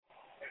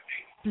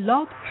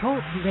Blog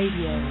Talk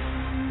Radio.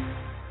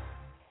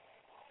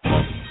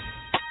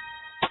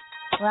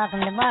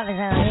 Welcome to Barber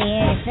Zone. Who you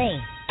here to see?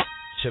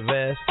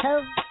 Chavez.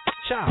 Who?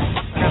 Chop.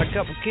 I got a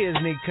couple kids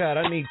need cut.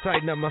 I need to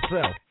tighten up myself.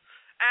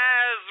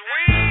 As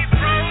we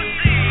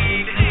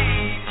proceed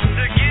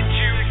to get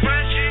you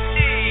fresh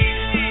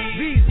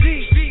indeed.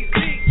 BZ.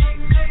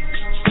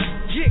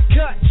 Get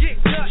cut.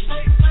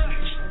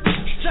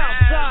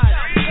 Southside.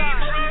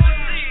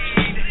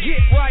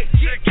 Get right.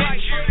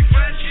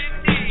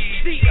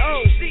 CO.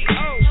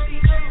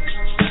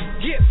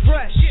 Get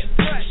fresh.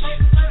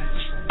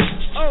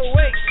 Oh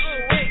wait.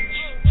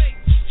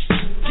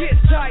 Get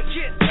tight.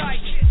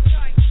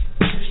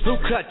 Who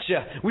cut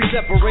ya? We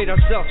separate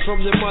ourselves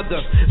from them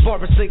other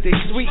barbers think they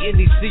sweet in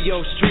these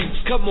CO streets.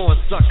 Come on,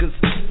 suckers.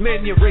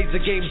 Man, your razor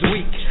game's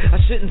weak. I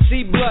shouldn't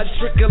see blood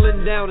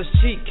trickling down his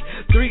cheek.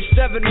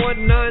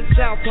 3719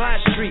 South High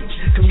Street.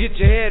 Come get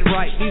your head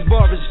right. These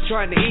barbers are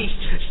trying to eat.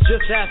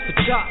 Just ask for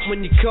chop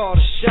when you call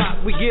the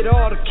shop. We get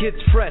all the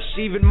kids fresh,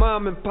 even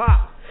mom and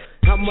pop.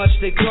 How much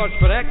they charge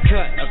for that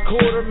cut? A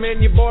quarter, man,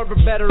 your barber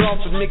better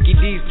off if Mickey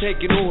D's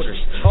taking orders.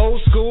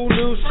 Old school,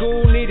 new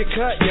school, need a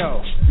cut,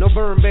 yo. No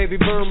burn, baby,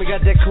 burn, we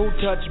got that cool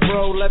touch,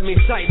 bro. Let me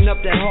tighten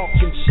up that hawk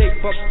and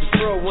shape up the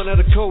throw. One of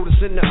the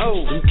coldest in the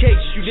O. In case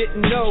you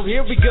didn't know,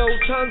 here we go.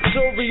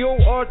 Tonsorial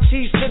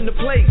artiste in the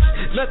place.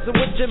 Messing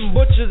with them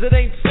butchers, it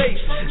ain't safe.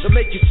 They'll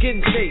make your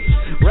skin taste.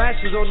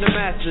 Rashes on the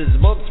masses,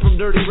 bumps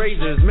from dirty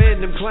razors.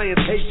 Man, them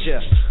clients hate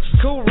ya.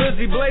 Cool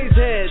Rizzy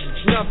Blazehead,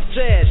 enough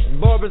said.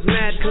 Barbers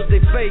mad cause they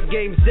fake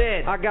game's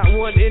dead. I got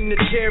one in the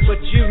chair,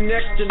 but you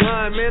next in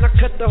line. Man, I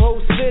cut the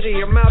whole city,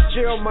 I'm out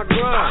here on my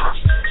grind.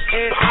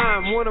 And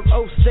I'm one of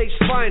O State's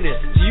finest.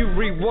 You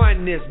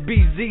rewind this,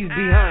 BZ's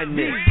behind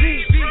this.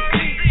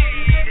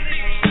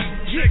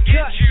 Get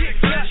cut.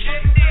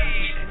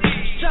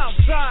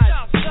 Southside.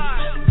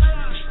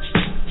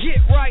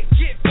 Get right.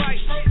 CO.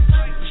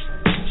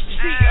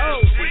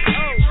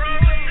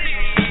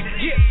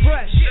 Get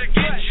fresh.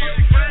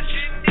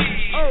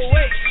 Oh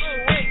wait.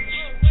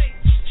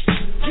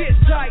 Get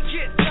tight.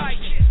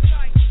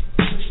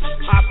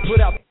 I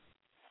put up.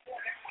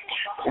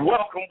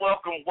 Welcome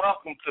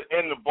to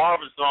In the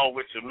Barber Zone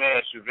with your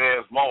man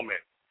Chavez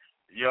Moment.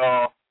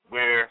 Y'all,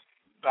 we're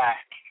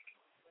back.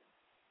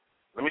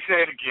 Let me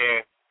say it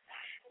again.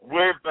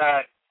 We're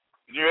back.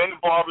 You're in the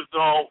Barber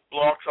Zone,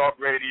 Blog Talk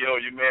Radio.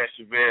 Your man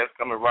Chavez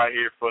coming right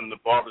here from the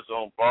Barber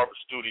Zone Barber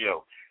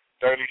Studio,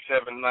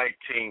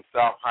 3719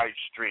 South High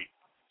Street.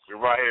 We're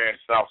right here in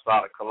the south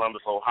side of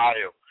Columbus,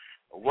 Ohio.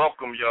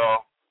 Welcome,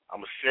 y'all. I'm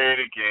going to say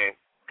it again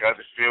because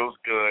it feels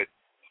good.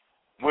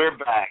 We're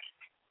back.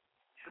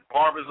 The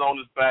Barber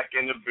Zone is back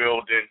in the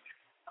building.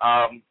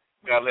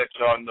 Got to let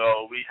y'all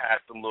know we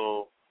had some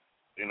little,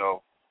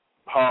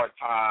 hard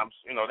times.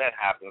 That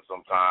happens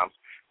sometimes.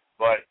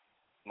 But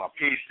my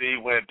PC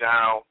went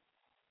down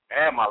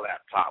and my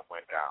laptop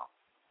went down.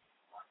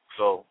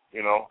 So,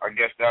 I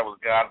guess that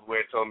was God's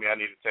way of telling me I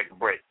need to take a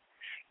break.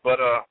 But,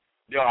 I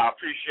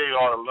appreciate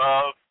all the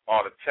love,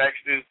 all the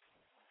texts,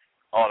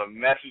 all the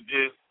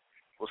messages.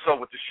 What's up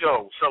with the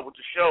show?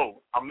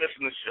 I'm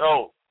missing the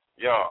show.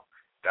 Y'all,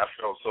 that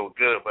felt so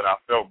good, but I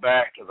felt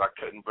bad because I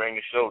couldn't bring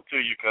the show to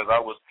you because I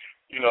was,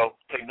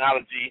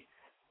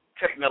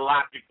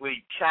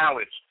 technologically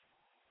challenged.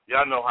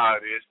 Y'all know how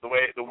it is, the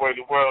way the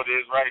world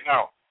is right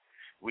now.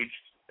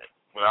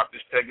 Without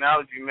this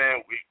technology,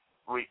 man,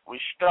 we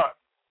stuck.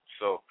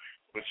 So,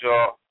 but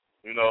y'all,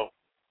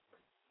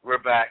 we're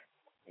back.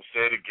 We'll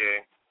say it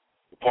again.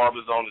 The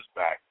Barber Zone is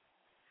back.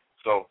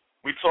 So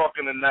we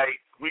talking tonight.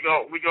 We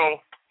just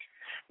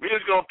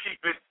gonna keep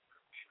it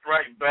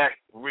right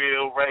back,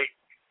 real right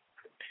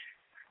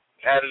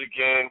at it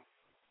again.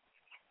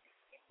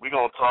 We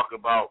gonna talk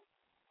about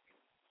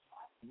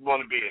you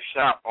want to be a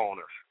shop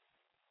owner.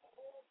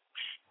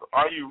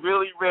 Are you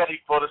really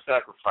ready for the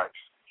sacrifice?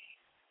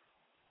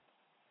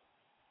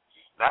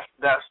 That's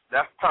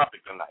the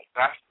topic tonight.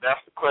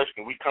 That's the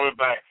question. We coming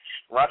back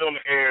right on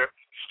the air,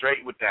 straight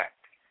with that.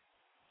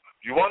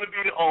 You want to be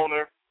the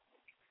owner,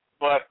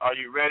 but are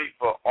you ready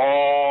for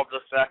all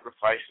the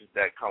sacrifices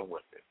that come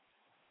with it?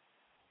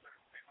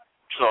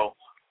 So,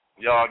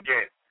 y'all,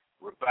 again,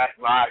 we're back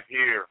live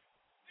here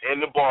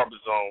in the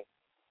Barber Zone,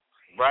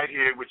 right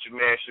here with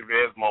your man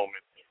Chavez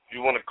Moment. If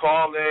you want to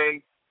call in,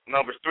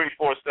 number's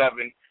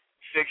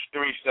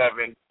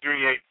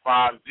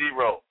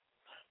 347-637-3850.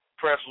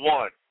 Press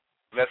 1.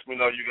 Lets me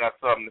know you got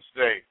something to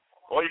say.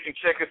 Or you can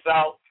check us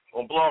out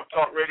on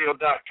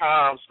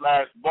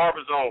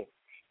blogtalkradio.com/barberzone.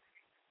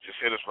 Just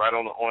hit us right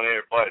on the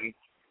on-air button.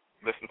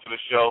 Listen to the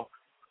show.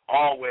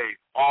 Always,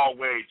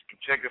 you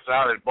can check us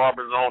out at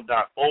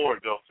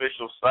barberzone.org, the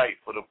official site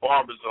for the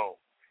Barber Zone.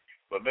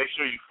 But make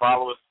sure you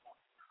follow us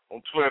on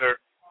Twitter.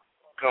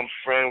 Come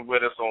friend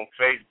with us on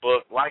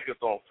Facebook. Like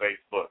us on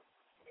Facebook.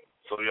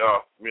 So,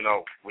 y'all, we're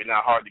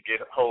not hard to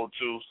get a hold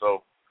to.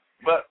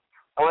 But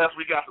unless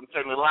we got some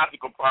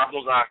technological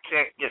problems, I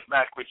can't get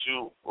back with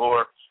you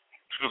or,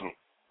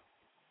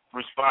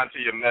 respond to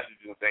your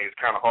messages and things.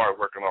 It's kind of hard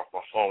working off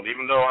my phone,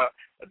 even though I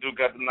do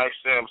got the nice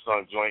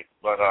Samsung joint,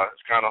 but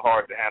it's kind of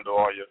hard to handle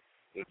all your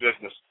your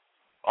business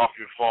off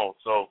your phone.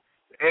 So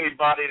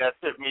anybody that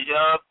hit me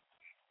up,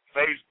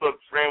 Facebook,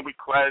 friend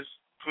request,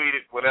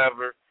 tweeted,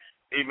 whatever,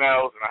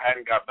 emails, and I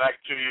hadn't got back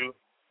to you,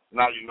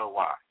 now you know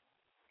why.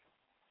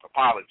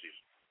 Apologies.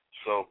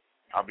 So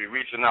I'll be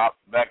reaching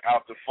back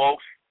out to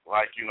folks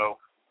like,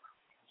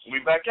 we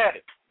back at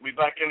it. We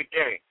back in the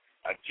game.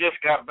 I just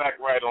got back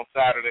right on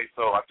Saturday,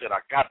 so I said I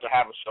got to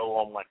have a show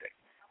on Monday.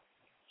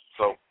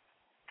 So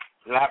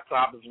the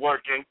laptop is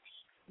working.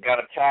 Got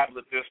a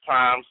tablet this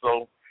time,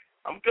 so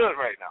I'm good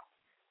right now.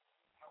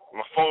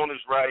 My phone is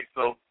right,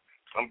 so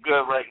I'm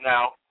good right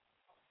now.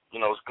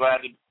 It's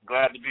glad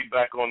to be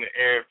back on the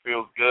air. It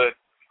feels good.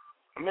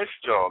 I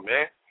missed y'all,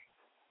 man.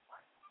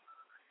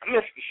 I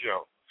missed the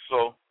show.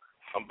 So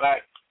I'm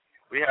back.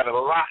 We had a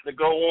lot to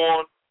go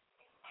on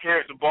here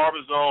at the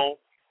Barber Zone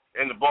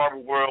in the barber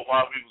world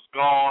while we was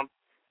gone.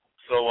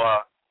 So,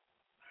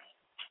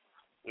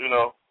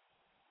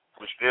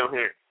 we're still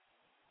here.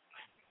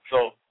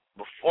 So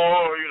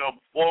before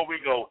we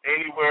go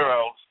anywhere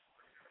else,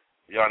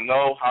 y'all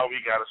know how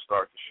we got to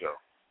start the show.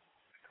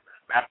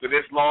 After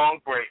this long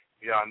break,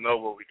 y'all know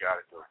what we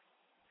got to do.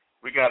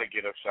 We got to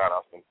get up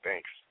shout-outs and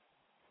thanks.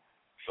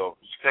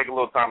 So just take a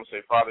little time and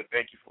say, Father,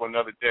 thank you for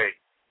another day.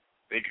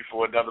 Thank you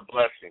for another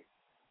blessing.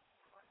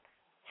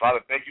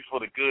 Father, thank you for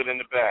the good and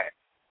the bad.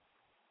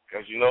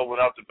 Because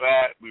without the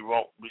bad, we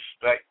won't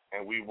respect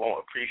and we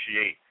won't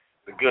appreciate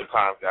the good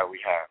times that we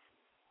have.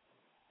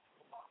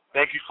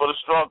 Thank you for the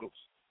struggles.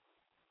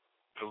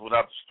 Because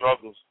without the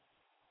struggles,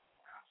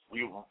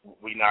 we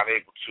not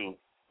able to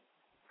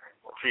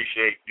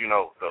appreciate,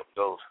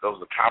 those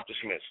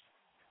accomplishments.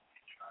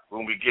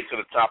 When we get to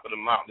the top of the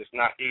mountain, it's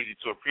not easy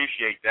to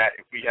appreciate that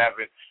if we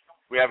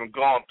haven't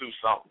gone through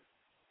something.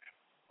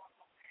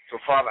 So,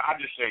 Father, I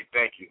just say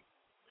thank you.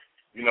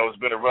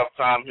 It's been a rough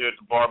time here at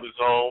the Barber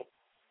Zone.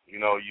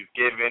 You've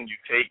given,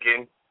 you've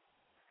taken,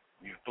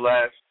 you've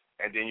blessed,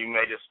 and then you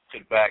may just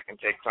sit back and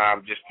take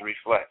time just to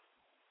reflect.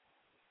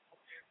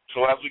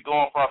 So as we go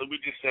on, Father,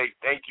 we just say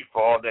thank you for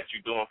all that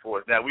you're doing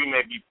for us, that we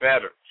may be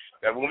better,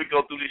 that when we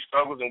go through these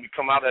struggles and we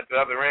come out at the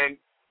other end,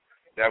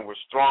 that we're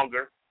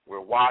stronger,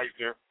 we're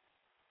wiser,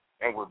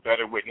 and we're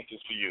better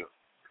witnesses for you.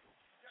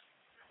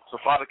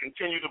 So, Father,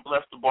 continue to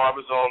bless the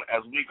Barber Zone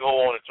as we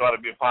go on and try to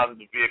be a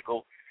positive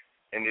vehicle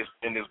in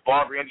this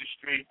barber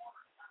industry,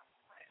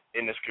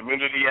 in this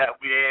community that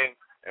we're in,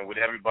 and with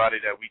everybody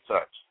that we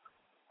touch.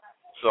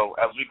 So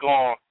as we go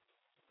on,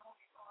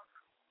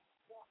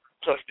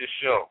 touch this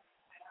show.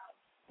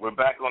 We're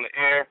back on the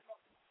air,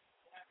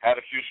 had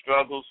a few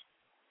struggles.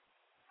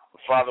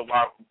 Father,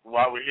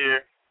 while we're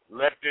here,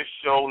 let this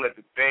show, let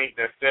the things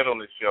that's said on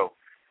this show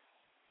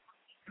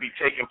be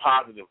taken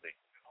positively,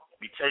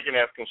 be taken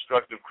as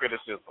constructive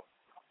criticism,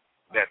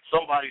 that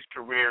somebody's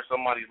career,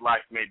 somebody's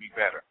life may be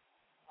better.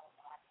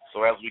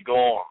 So as we go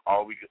on,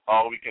 all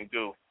we can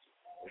do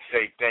is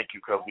say thank you,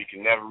 because we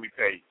can never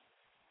repay you.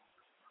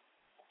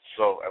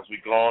 So as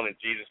we go on in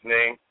Jesus'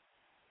 name,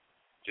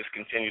 just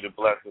continue to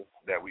bless us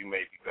that we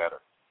may be better.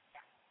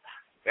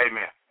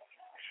 Amen.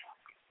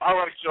 All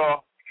right,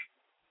 y'all.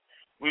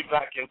 We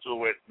back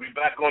into it. We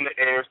back on the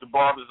air. It's the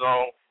Barber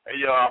Zone.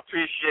 Hey, y'all, I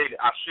appreciate it.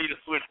 I see the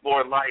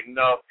switchboard lighting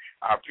up.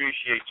 I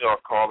appreciate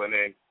y'all calling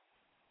in.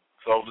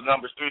 So the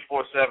number is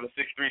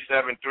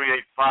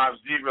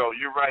 347-637-3850.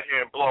 You're right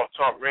here in Blog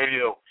Talk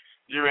Radio.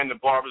 You're in the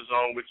Barber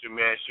Zone with your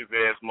man,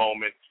 Chavez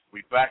Moment.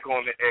 We back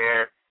on the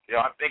air.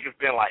 I think it's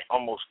been like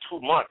almost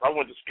 2 months. I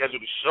wanted to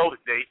schedule the show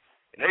today,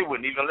 and they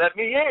wouldn't even let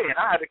me in.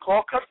 I had to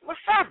call customer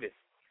service.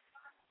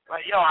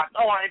 Like, I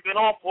know I ain't been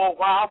on for a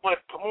while, but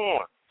come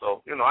on.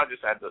 So, I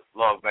just had to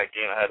log back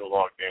in. I hadn't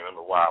logged in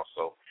a while.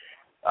 So,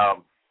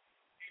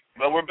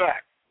 but we're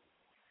back.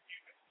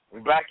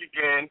 We're back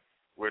again.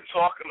 We're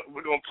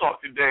going to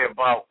talk today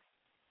about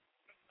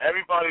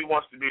everybody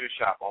wants to be the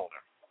shop owner.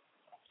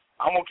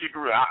 I'm going to keep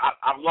it real.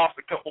 I've lost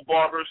a couple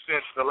barbers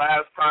since the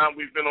last time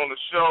we've been on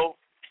the show.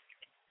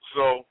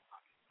 So,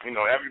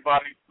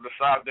 everybody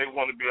decides they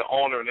want to be an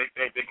owner and they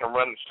think they can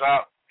run the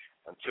shop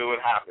until it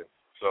happens.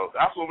 So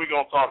that's what we're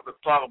going to talk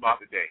about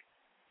today.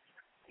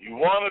 You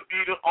want to be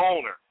the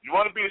owner. You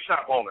want to be the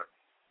shop owner.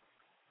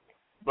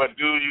 But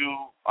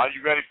are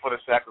you ready for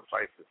the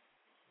sacrifices?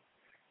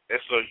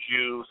 It's a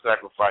huge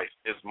sacrifice.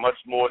 It's much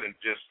more than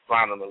just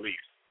signing a lease,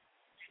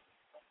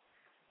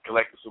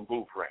 collecting some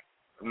blueprint.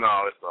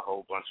 No, it's a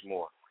whole bunch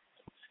more.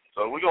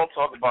 So we're going to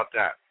talk about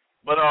that.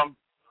 But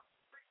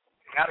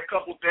had a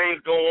couple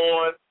things go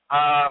on.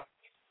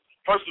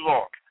 First of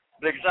all,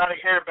 the Exotic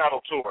Hair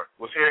Battle Tour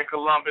was here in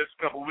Columbus a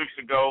couple weeks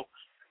ago.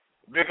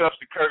 Big ups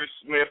to Curtis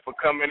Smith for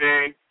coming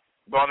in.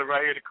 Brought it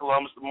right here to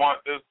Columbus to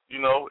Martha's.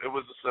 It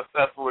was a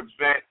successful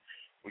event.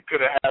 We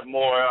could have had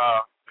more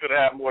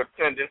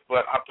attendance,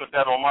 but I put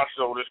that on my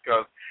shoulders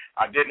because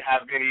I didn't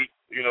have any,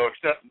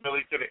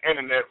 accessibility to the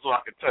internet so I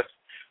could touch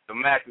the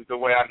matches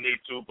the way I need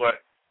to.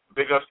 But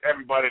big ups to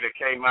everybody that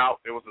came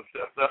out. It was a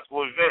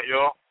successful event,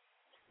 y'all.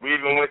 We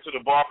even went to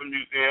the Barber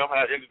Museum,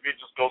 had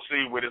individuals go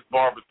see where this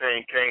barber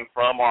thing came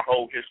from, our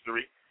whole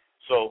history.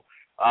 So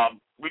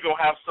we're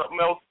going to have something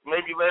else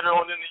maybe later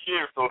on in the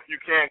year. So if you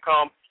can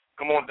come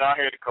come on down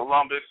here to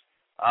Columbus.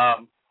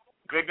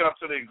 Big up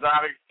to the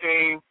Exotics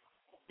team.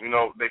 You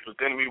know, they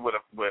presented me with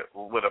a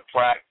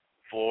plaque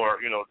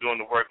for, you know, doing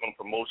the work on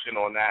promotion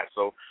on that.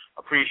 So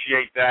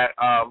appreciate that.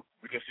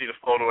 We can see the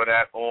photo of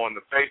that on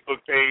the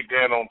Facebook page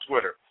and on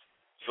Twitter.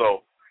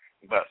 So,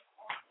 but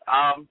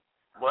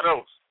what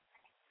else?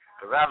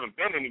 Because I haven't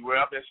been anywhere.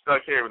 I've been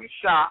stuck here in the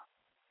shop.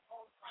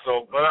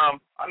 So, but I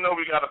know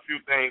we got a few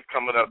things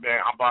coming up,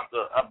 man. I'm about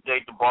to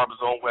update the Barber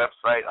Zone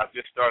website. I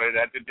just started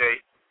that today.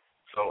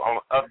 So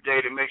I'm going to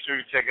update it. Make sure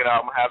you check it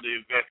out. I'm going to have the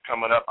event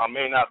coming up. I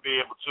may not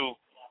be able to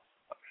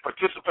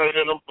participate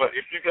in them, but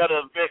if you got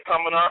an event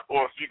coming up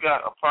or if you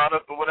got a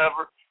product or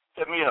whatever,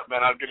 hit me up,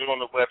 man. I'll get it on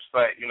the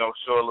website, you know,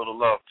 show a little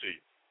love to you.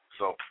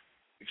 So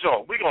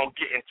we're going to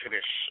get into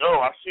this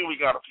show. I see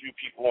we got a few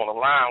people on the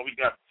line. We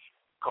got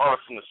callers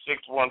from the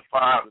 615,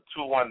 the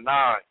 219.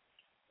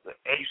 The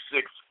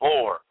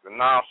 864, the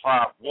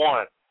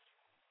 951.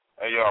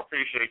 Hey, y'all,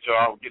 appreciate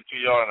y'all. I'll get to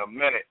y'all in a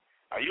minute.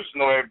 I used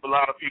to know a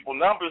lot of people's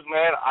numbers,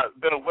 man. I've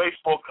been away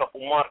for a couple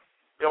months.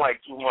 Been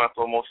like 2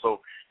 months almost, so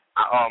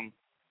I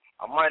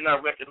might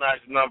not recognize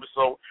the number.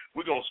 So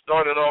we're going to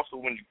start it off. So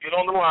when you get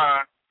on the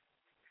line,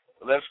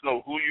 let us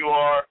know who you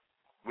are,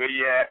 where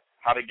you at,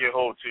 how to get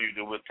hold to you,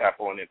 then we'll tap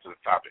on into the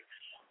topic.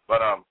 But,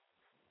 I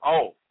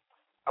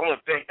want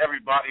to thank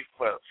everybody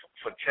for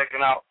checking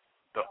out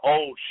the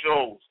old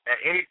shows. And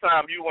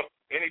anytime you want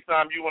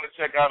to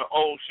check out an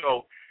old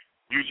show,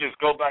 you just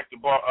go back to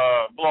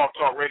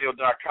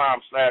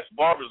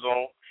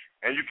blogtalkradio.com/barberzone,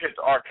 and you get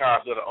the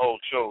archives of the old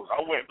shows.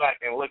 I went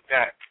back and looked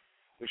at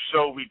the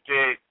show we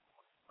did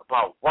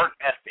about work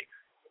ethic.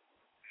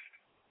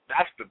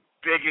 That's the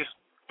biggest,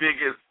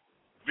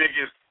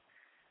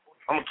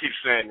 I'm going to keep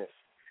saying this,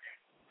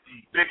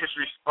 biggest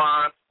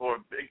response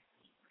or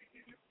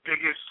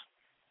biggest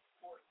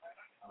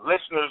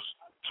listeners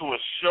to a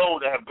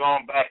show that have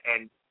gone back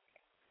and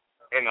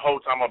the whole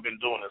time I've been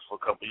doing this for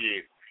a couple of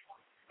years,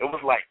 it was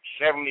like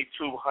 7,200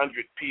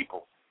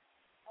 people.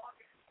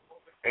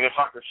 And if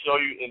I could show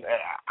you, and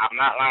I'm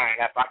not lying,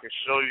 if I could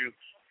show you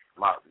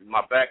my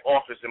back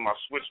office and my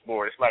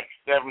switchboard, it's like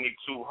 7,200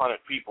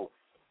 people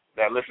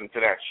that listen to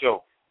that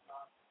show.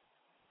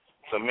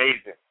 It's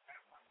amazing.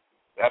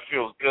 That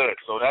feels good.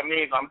 So that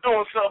means I'm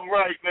doing something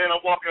right, man.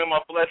 I'm walking in my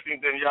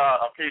blessings, and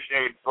y'all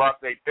appreciate it. So I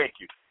say thank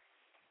you.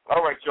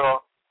 All right,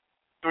 y'all.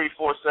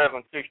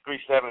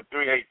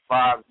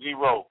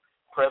 347-637-3850.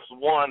 Press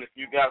 1 if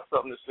you got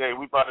something to say.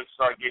 We about to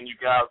start getting you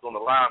guys on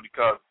the line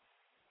because,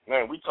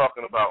 man, we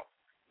talking about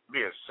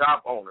being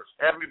shop owners.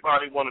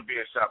 Everybody want to be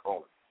a shop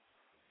owner.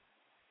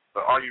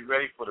 But are you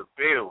ready for the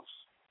bills?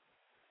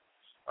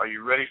 Are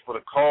you ready for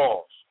the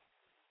calls?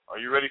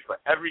 Are you ready for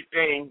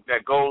everything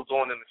that goes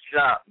on in the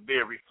shop to be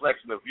a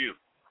reflection of you?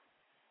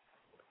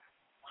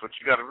 That's what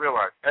you got to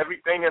realize.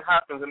 Everything that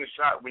happens in the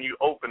shop when you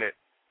open it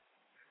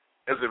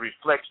is a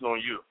reflection on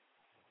you,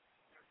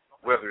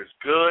 whether it's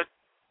good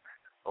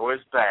or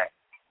it's bad.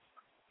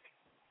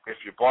 If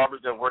your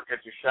barbers that work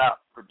at your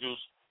shop produce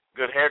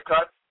good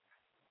haircuts,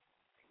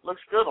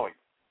 looks good on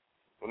you.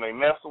 When they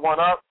mess one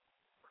up,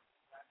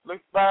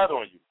 looks bad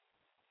on you.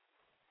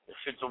 If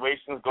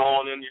situations go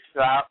on in your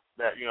shop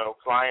that, you know,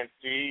 clients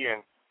see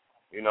and,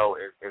 you know,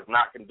 is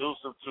not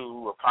conducive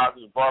to a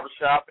positive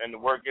barbershop and the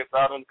word gets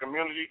out in the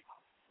community,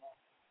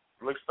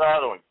 looks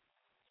bad on you.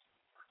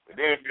 And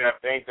then if you have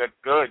things that's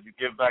good, you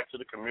give back to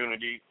the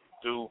community,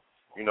 do,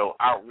 you know,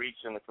 outreach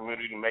in the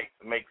community to make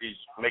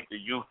the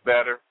youth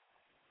better,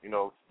 you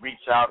know,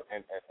 reach out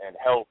and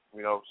help,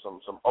 you know,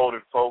 some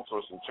older folks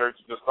or some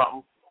churches or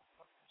something.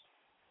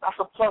 That's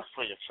a plus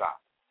for your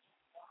shop.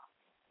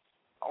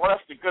 Well,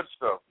 that's the good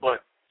stuff.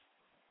 But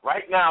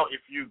right now,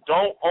 if you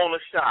don't own a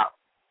shop,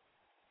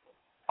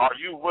 are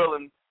you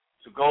willing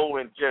to go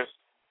and just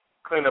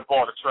clean up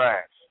all the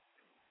trash,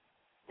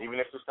 even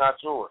if it's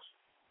not yours?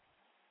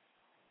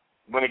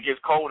 When it gets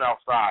cold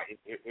outside,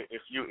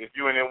 if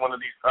you're in one of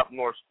these up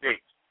north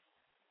states,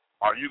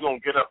 are you gonna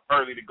get up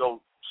early to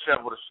go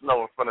shovel the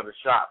snow in front of the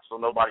shop so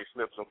nobody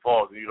slips and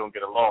falls and you don't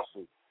get a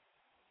lawsuit?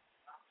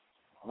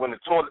 When the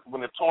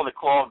toilet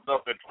clogs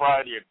up at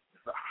Friday at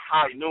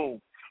high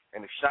noon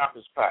and the shop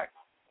is packed,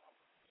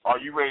 are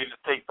you ready to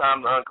take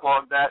time to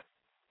unclog that?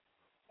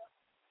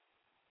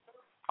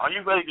 Are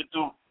you ready to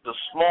do the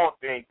small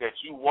things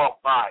that you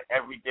walk by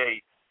every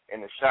day in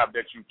the shop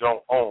that you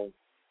don't own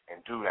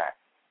and do that?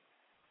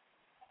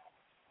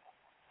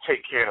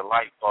 Take care of the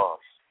light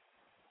bulbs.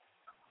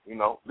 You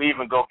know, leave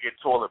and go get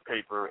toilet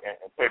paper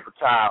and paper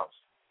towels.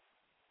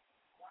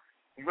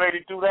 You ready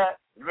to do that?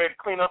 You ready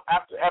to clean up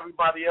after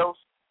everybody else?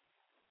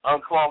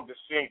 Unclog the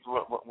sinks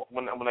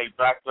when they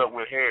backed up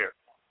with hair.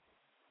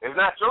 It's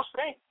not your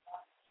sink.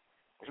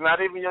 It's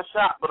not even your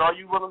shop, but are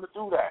you willing to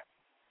do that?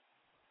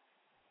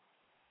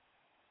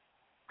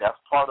 That's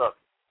part of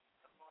it.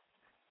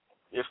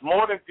 It's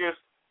more than just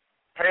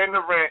paying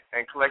the rent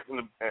and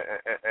collecting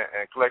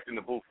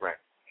the booth rent.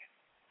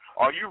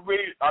 Are you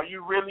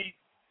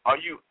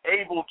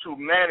able to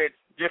manage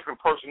different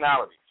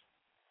personalities?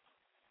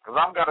 Because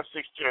I've got a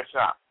 6-chair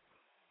shop.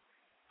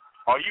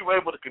 Are you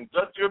able to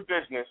conduct your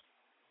business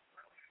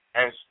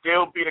and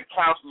still be the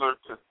counselor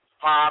to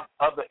 5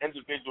 other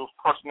individuals'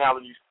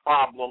 personalities,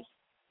 problems,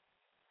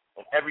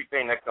 and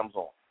everything that comes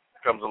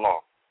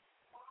along.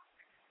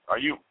 Are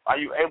you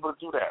able to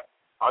do that?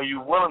 Are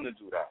you willing to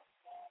do that?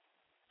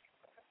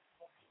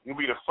 You'll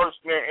be the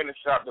first man in the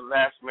shop, the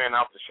last man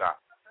out the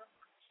shop.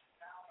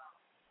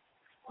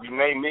 You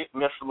may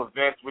miss some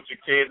events with your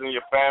kids and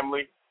your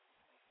family.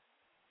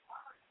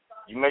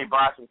 You may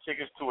buy some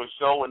tickets to a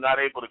show and not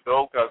able to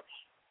go because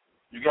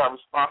you got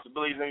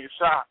responsibilities in your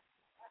shop.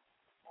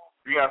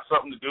 You got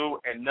something to do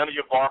and none of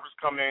your barbers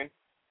come in.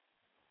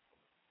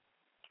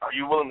 Are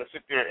you willing to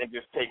sit there and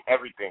just take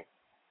everything?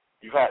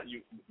 You've had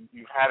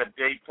a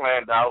day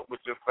planned out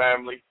with your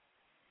family.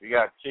 You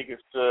got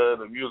tickets to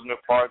the amusement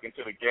park and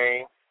to the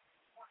game.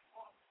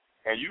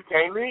 And you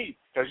can't leave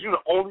because you're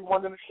the only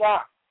one in the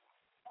shop.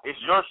 It's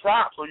your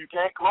shop, so you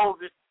can't close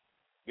it.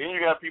 Then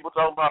you got people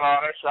talking about, oh,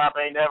 that shop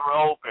ain't never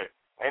open.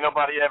 Ain't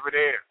nobody ever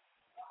there.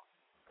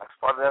 That's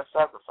part of that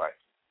sacrifice.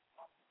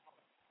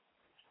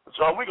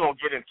 So we're going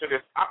to get into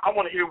this. I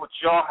want to hear what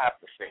y'all have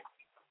to say.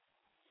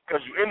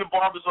 Because you're in the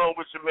Barber Zone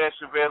with your man,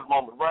 Chavez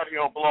Moment, right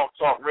here on Blog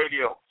Talk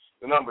Radio.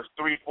 The number is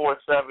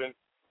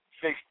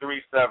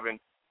 347-637-3850.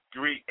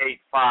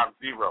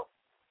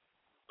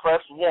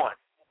 Press 1.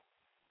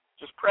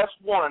 Just press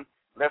 1.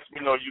 Lets me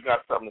know you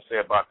got something to say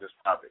about this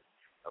topic,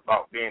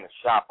 about being a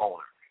shop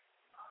owner.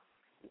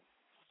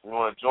 You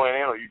want to join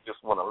in or you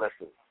just want to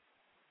listen?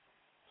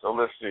 So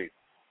let's see.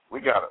 We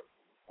got a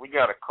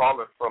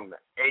caller from the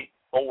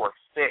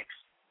 846.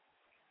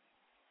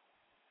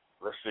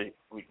 Let's see if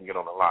we can get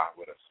on the line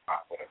with us.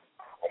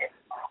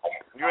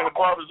 You're in the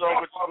Barber Zone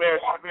with your man,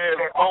 Chavez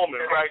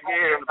Moment, right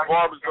here in the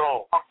Barber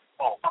Zone.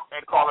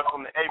 And calling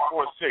from the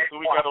 846. Who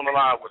we got on the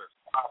line with us?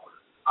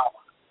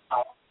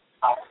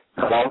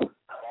 Hello?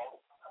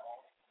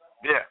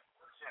 Yeah.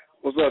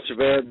 What's up,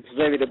 Chavez? This is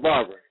Xavier the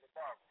Barber.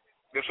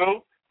 This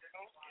who?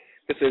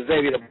 This is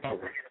Xavier the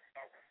Barber.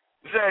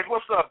 Zay,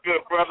 what's up,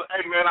 good brother?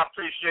 Hey, man, I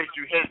appreciate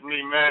you hitting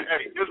me, man.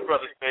 Hey, this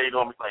brother stayed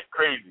on me like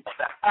crazy.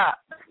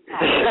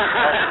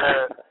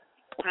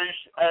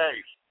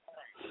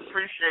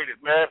 Appreciate it,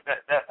 man.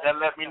 That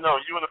let me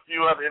know. You and a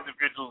few other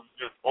individuals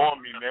just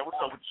on me, man. What's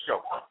up with the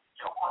show?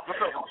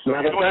 What's up with the show?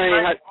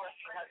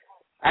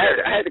 I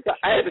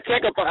had to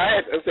check up on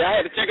you.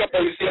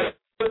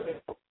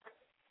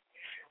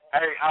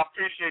 Hey, I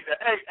appreciate that.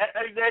 Hey,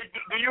 Zay,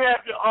 do you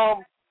have your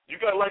you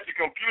got like your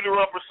computer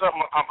up or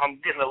something? I'm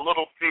getting a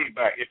little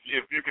feedback. If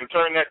you can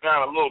turn that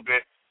down a little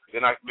bit,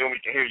 then we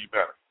can hear you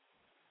better.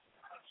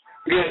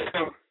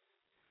 Yeah.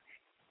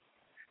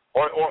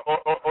 Or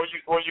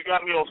you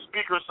got me on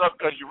speaker or something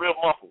because you're real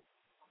muffled.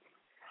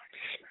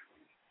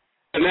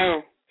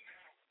 No.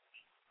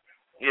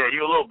 Yeah,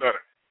 you're a little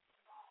better.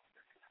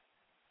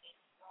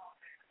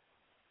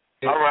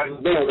 All right.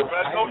 Go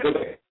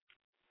ahead.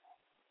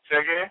 Say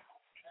again.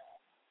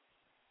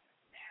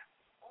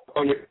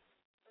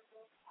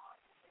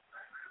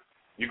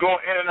 You're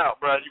going in and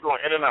out, bro. You're going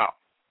in and out.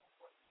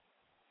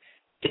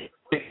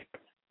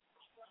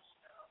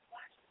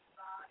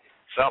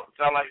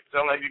 Sound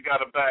like you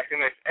got a back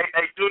in there.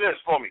 Hey, do this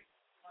for me.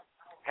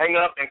 Hang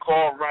up and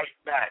call right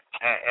back,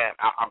 and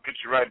I'll get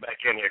you right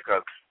back in here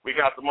because we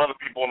got some other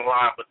people on the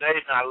line, but they're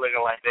not looking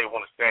like they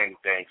want to say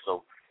anything.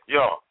 So,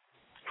 yo,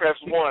 press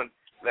 1.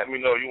 Let me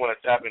know you want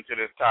to tap into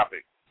this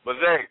topic. But,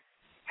 Zay,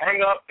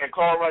 hang up and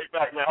call right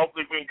back, man.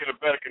 Hopefully we can get a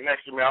better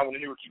connection, man. I want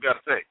to hear what you got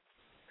to say.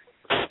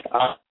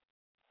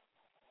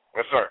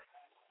 Yes, sir.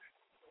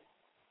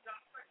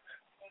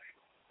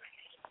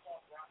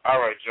 All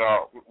right,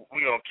 y'all.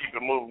 We're going to keep it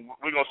moving.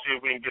 We're going to see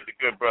if we can get the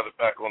good brother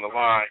back on the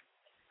line.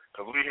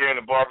 Because we here in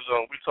the Barber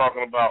Zone, we're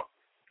talking about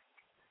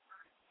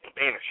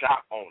being a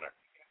shop owner.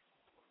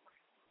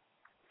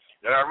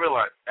 Then I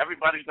realize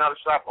everybody's not a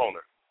shop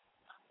owner.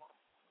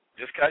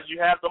 Just because you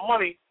have the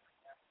money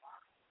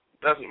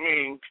doesn't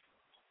mean,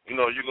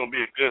 you're going to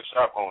be a good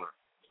shop owner.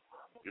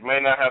 You may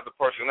not have the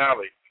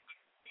personality.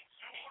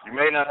 You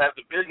may not have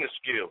the business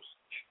skills.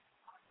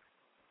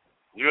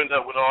 You end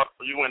up with all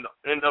the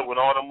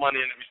money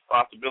and the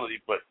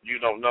responsibility, but you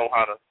don't know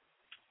how to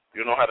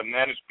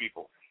manage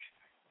people.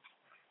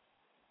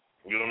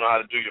 You don't know how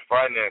to do your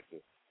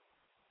finances.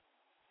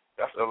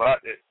 That's a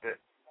lot.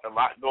 A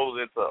lot goes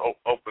into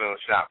opening a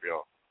shop,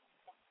 y'all.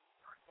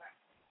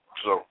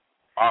 So,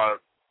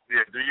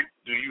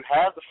 do you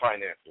have the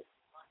finances?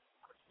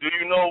 Do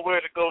you know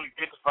where to go to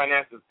get the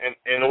finances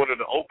in order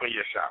to open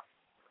your shop?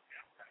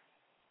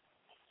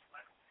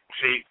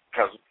 See,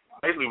 because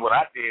basically what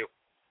I did,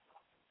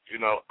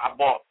 I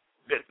bought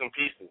bits and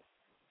pieces.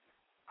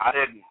 I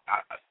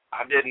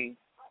didn't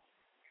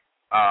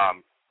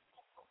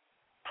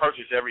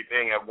purchase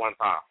everything at one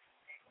time.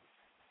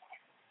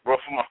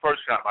 Well, for my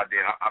first shop, I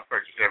did. I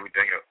purchased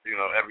everything.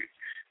 Every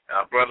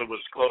brother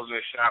was closing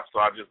his shop,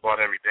 so I just bought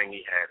everything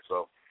he had.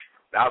 So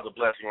that was a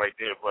blessing right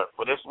there. But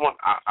for this one,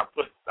 I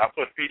put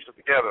pieces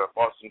together. I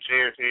bought some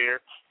chairs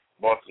here,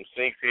 bought some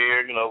sinks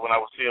here. When I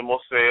was seeing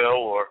more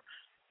sale or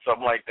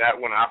something like that,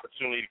 when an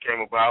opportunity came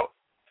about,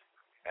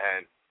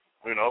 and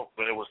when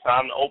it was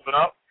time to open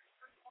up,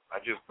 I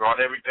just brought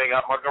everything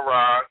out my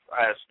garage.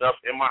 I had stuff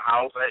in my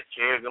house. I had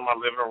chairs in my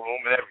living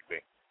room and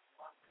everything.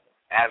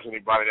 Ask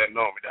anybody that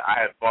know me that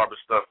I had barber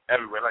stuff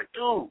everywhere. Like,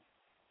 dude,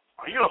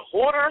 are you a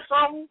hoarder or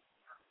something?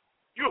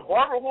 You a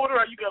barber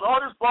hoarder? You got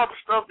all this barber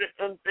stuff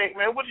and think,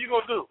 man, what are you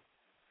going to do?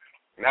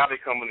 Now they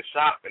come in the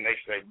shop and they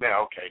say, man,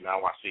 okay,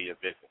 now I see your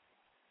business.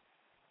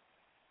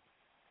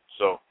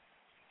 So,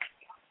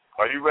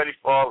 are you ready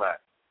for all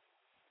that?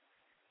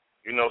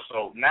 You know,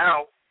 so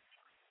now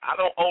I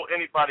don't owe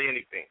anybody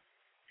anything.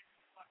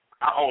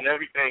 I own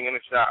everything in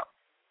the shop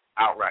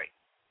outright.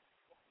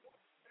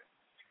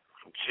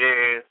 From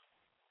chairs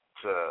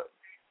to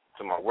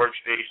my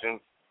workstation,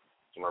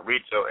 to my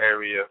retail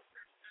area,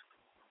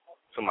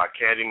 to my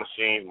candy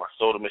machine, my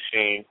soda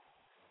machine,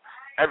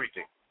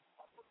 everything.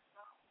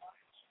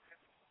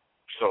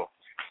 So,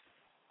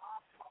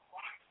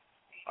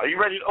 are you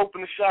ready to open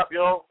the shop,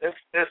 y'all?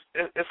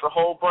 It's a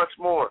whole bunch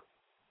more.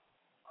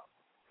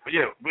 But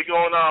yeah, we're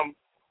going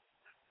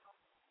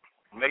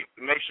make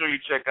sure you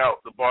check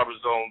out the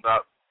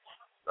Barberzone.org.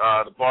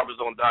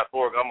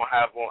 I'm gonna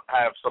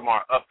have some of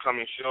our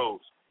upcoming shows.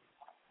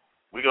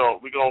 We're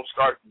gonna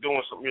start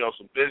doing some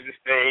business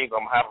things.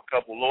 I'm gonna have a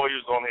couple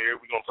lawyers on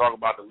here. We're gonna talk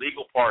about the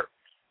legal part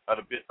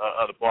of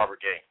the barber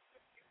game.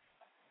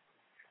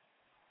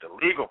 The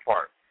legal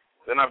part.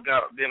 Then I've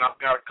got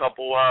a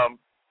couple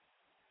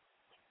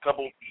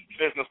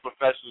business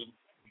professors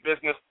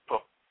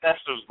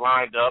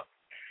lined up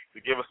to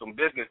give us some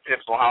business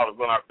tips on how to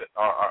run our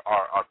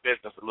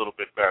business a little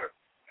bit better.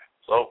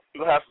 So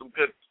we'll have some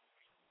good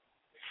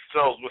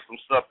shows with some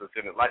substance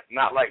in it,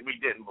 not like we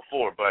didn't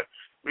before, but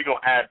we're gonna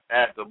add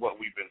to what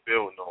we've been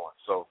building on.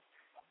 So,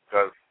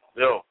 because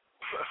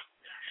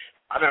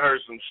I done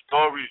heard some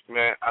stories,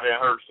 man.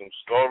 Some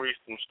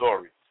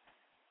stories.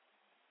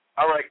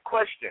 All right,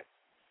 question.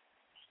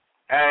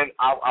 And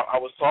I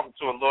was talking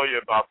to a lawyer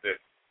about this.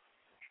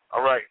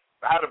 All right,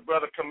 I had a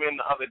brother come in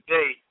the other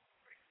day.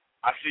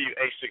 I see you,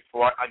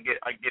 A64. I get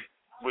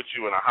with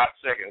you in a hot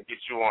second and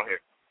get you on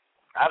here.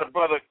 I had a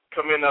brother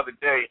come in the other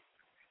day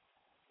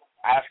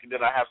asking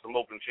did I have some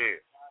open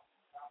chairs.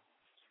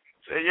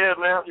 I said, yeah,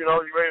 man, you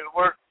ready to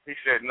work? He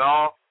said,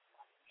 no,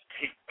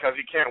 because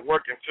he can't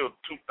work until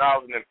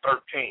 2013.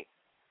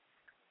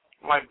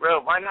 I'm like, bro,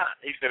 why not?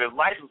 He said his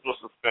license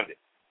was suspended.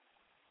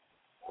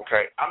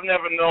 Okay, I've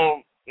never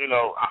known,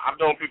 I've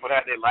known people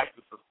that had their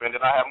license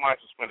suspended. I had mine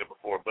suspended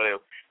before, but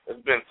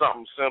it's been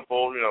something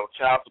simple,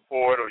 child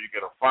support, or you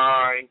get a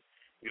fine,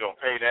 you don't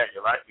pay that,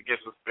 your license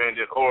gets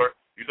suspended, or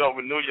you don't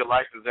renew your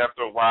license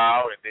after a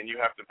while, and then you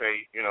have to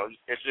pay,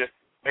 it's just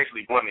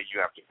basically money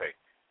you have to pay.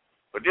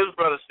 But this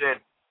brother said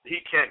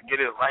he can't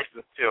get his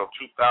license till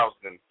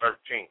 2013.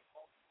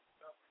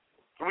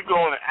 So we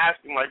go in and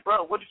ask him, like,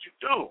 bro, what did you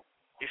do?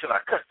 He said,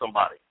 I cut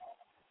somebody.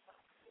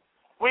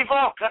 We've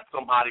all cut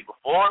somebody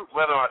before,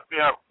 whether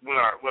with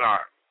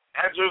our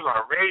edgers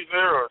or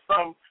razor or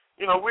something.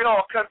 We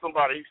all cut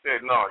somebody. He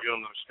said, no, you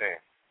don't understand.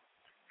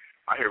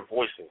 I hear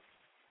voices.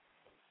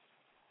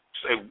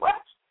 I say, what?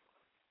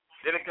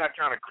 Then it got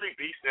kind of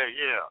creepy. He said,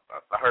 yeah,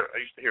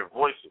 I used to hear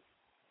voices.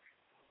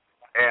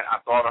 And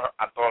I thought I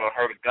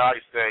heard a guy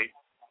say,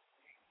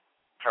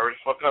 hurry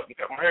the fuck up and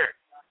cut my hair.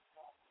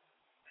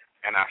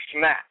 And I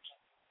snapped,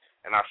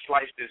 and I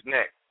sliced his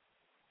neck.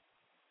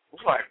 I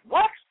was like,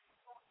 what?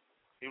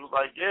 He was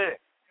like, yeah.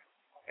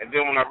 And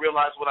then when I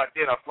realized what I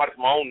did, I sliced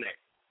my own neck.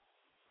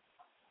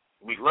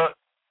 We looked,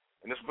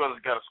 and this brother's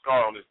got a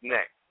scar on his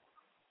neck.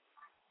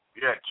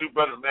 We had two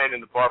brothers laying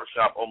in the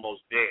barbershop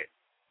almost dead.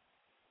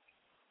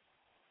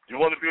 You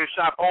want to be a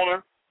shop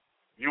owner?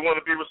 You want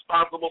to be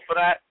responsible for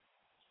that?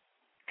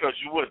 Because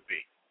you would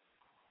be.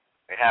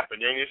 It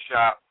happened in your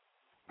shop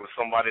with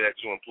somebody that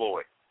you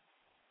employ.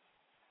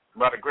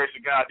 By the grace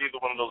of God,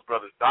 neither one of those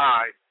brothers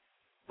died,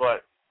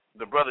 but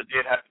the brother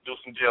did have to do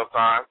some jail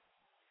time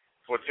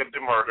for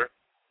attempted murder.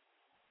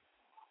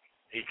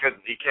 He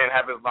couldn't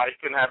have his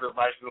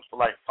license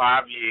for like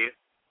 5 years,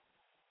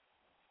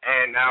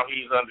 and now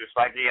he's under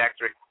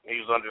psychiatric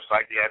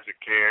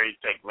care. He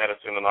takes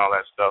medicine and all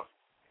that stuff.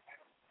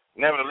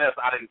 Nevertheless,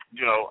 I didn't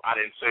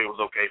say it was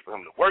okay for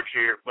him to work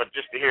here, but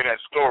just to hear that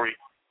story,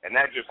 and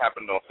that just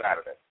happened on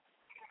Saturday.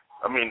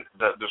 I mean,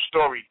 the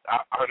story,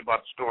 I heard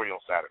about the story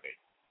on Saturday.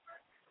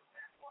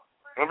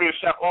 You want to be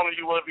a shop owner,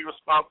 you want to be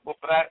responsible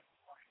for that?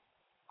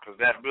 Because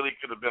that really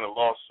could have been a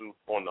lawsuit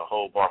on the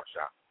whole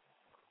barbershop.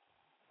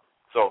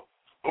 So,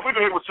 but we're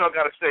going to hear what y'all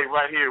got to say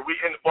right here. We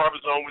in the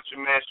Barber Zone with your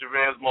man,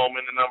 Chavez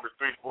Moment. The number is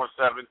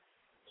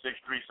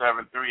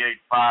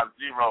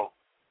 347-637-3850.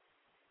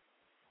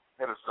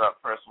 Hit us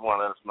up, press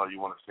 1, let us know you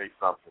want to say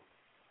something.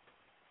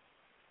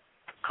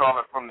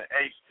 Calling from the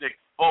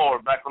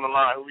 864, back on the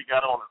line. Who we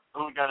got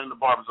in the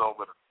Barber Zone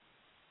with us?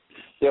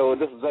 Yo,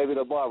 this is Xavier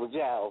the Barber.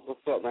 Giles.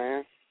 What's up,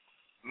 man?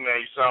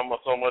 Man, you sound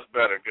so much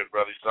better, good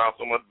brother. You sound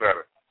so much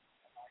better.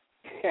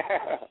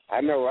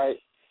 I know, right?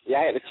 Yeah,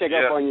 I had to check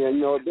up on you.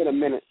 It's been a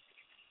minute.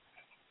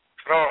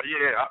 Oh,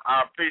 yeah,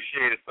 I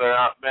appreciate it, sir.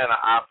 I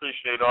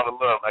appreciate all the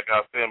love. Like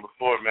I was saying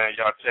before, man,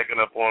 y'all checking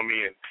up on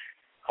me and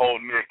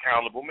holding me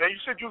accountable. Man,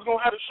 you said you was going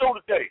to have a show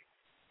today.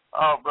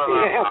 Oh, brother,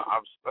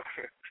 I'm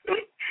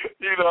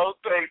you know,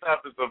 things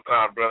happen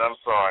sometimes, brother. I'm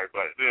sorry,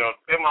 but you know,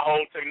 then my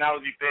whole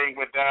technology thing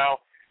went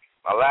down.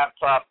 My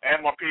laptop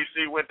and my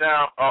PC went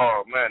down.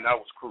 Oh man, that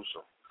was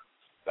crucial.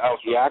 That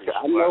was really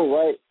crucial. I know,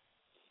 right?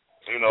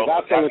 You know,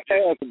 I was telling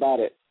Taz about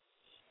it.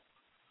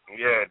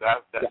 Yeah,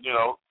 that you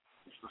know,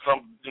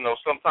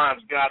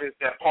 sometimes God hits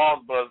that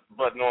pause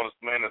button on us,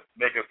 man, to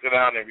make us sit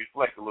down and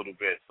reflect a little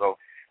bit. So,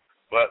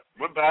 but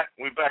we're back.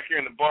 We're back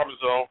here in the Barber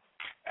Zone.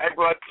 Hey,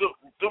 bro,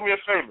 do me a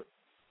favor.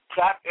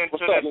 Tap into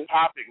this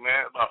topic,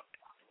 man.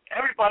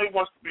 Everybody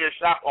wants to be a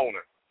shop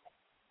owner,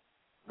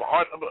 but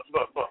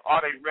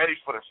are they ready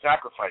for the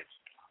sacrifice?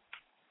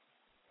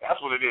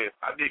 That's what it is.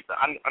 I need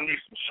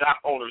some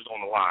shop owners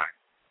on the line,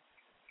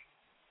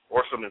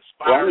 or some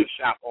inspiring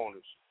shop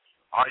owners.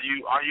 Are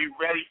you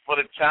ready for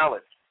the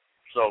challenge?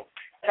 So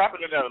tap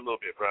into that a little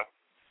bit, bro.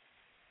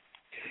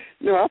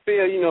 No, I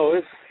feel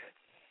it's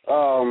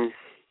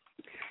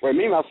well,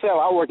 me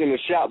myself, I work in the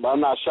shop, but I'm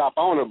not a shop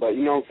owner. But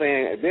you know what I'm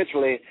saying?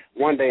 Eventually,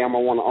 one day I'm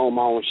gonna want to own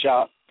my own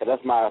shop. Cause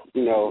that's my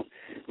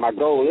my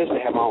goal is to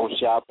have my own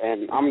shop,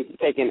 and I'm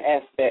taking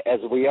aspect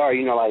as we are.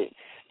 Like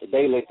the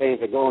daily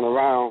things that are going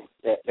around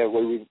that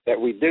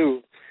we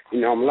do.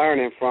 I'm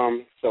learning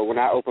from. So when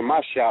I open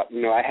my shop,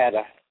 I had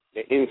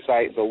the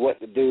insights of what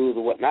to do,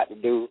 or what not to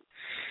do.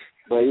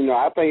 But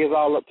I think it's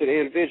all up to the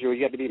individual.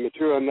 You have to be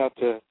mature enough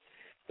to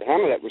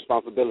handle that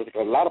responsibility.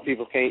 Because a lot of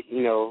people can't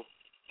handle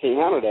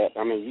that.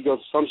 I mean, you go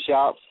to some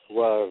shops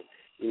where,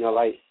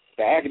 like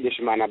the air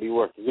conditioner might not be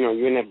working.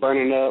 You're in there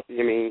burning up.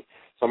 I mean,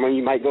 some of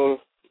you might go,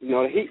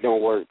 the heat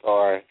don't work,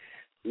 or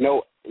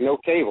no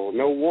cable,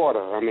 no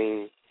water. I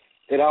mean,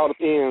 it all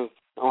depends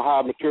on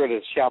how mature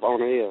the shop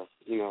owner is,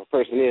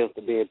 person is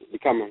to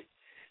becoming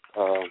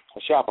a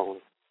shop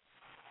owner.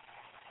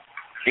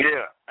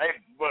 Yeah, hey,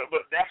 but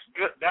that's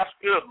good. That's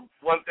good.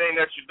 One thing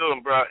that you're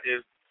doing, bro,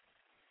 is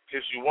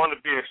you want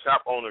to be a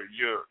shop owner.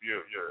 You're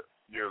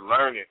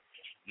learning.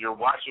 You're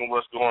watching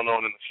what's going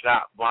on in the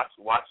shop.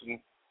 Watching,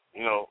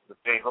 the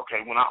things. Okay,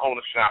 when I own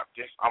a shop,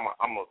 I'm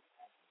gonna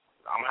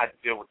have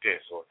to deal with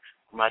this, or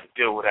I'm gonna have to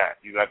deal with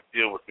that. You got to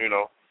deal with,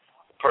 the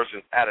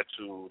person's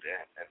attitude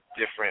and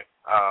different,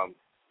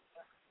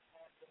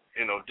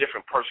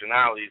 different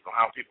personalities on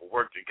how people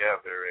work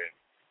together, and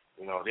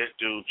this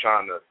dude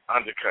trying to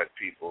undercut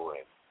people,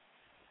 and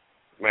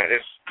man,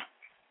 it's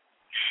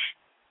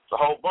a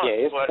whole bunch.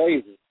 Yeah, it's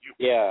crazy.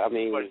 I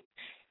mean,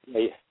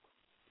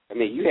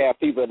 you have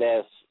people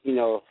that's,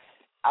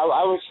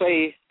 I would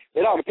say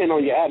it all depends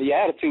on your attitude. Your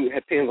attitude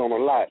depends on a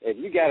lot. If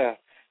you got a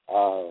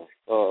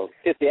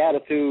 50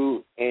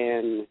 attitude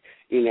and,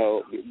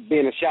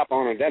 being a shop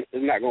owner, that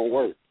is not going to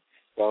work.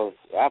 So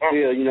I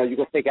feel, you're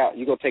going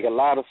to take a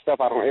lot of stuff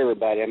out on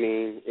everybody. I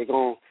mean, you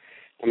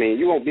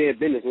won't be in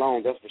business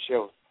long, that's for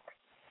sure.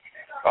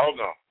 Oh,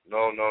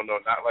 no,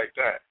 not like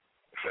that.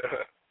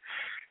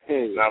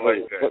 Not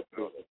like that.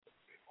 No.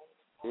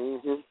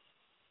 Mm-hmm.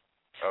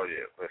 Oh,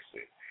 yeah, let's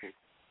see.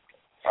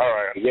 All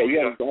right. Yeah,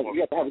 you have to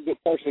have a good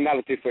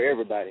personality for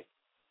everybody.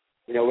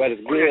 Whether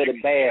it's good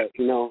or bad,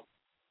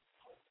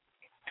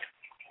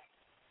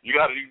 You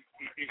gotta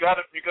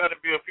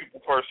be a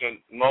people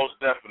person, most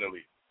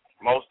definitely.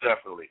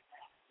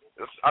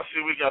 I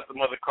see we got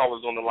some other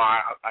callers on the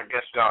line. I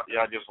guess y'all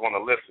just want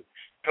to listen.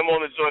 Come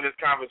on and join this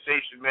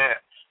conversation, man.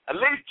 At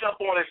least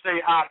jump on and say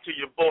hi to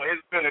your boy.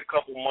 It's been a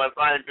couple months.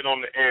 I ain't been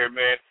on the air,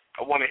 man.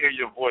 I want to hear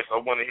your voice. I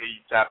want to hear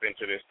you tap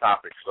into this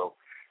topic. So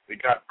we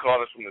got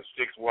callers from the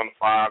 615,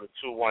 the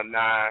 219,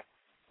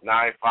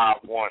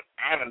 951,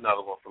 and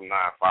another one from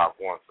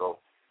 951.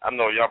 So I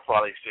know y'all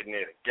probably sitting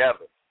there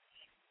together.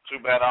 Too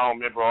bad I don't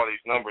remember all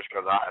these numbers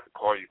because I have to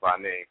call you by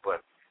name.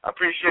 But I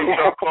appreciate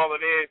y'all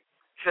calling in,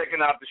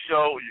 checking out the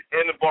show.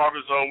 You're in the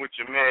Barber Zone with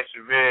your man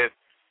Chavez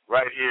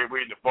right here.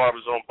 We're in the Barber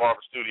Zone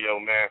Barber Studio,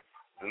 man.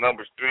 The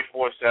number's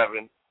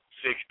 347-637-3850.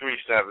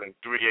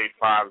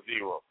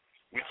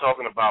 We're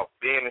talking about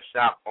being a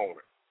shop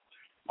owner.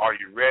 Are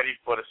you ready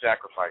for the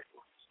sacrifices?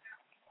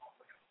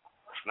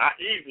 It's not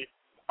easy.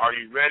 Are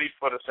you ready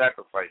for the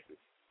sacrifices?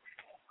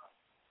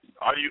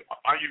 Are you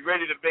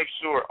ready to make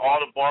sure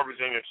all the barbers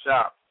in your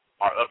shop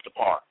are up to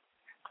par?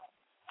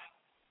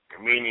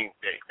 Meaning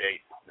they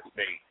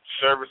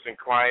servicing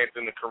clients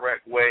in the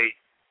correct way.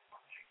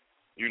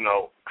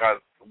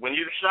 Because when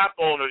you're the shop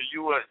owner,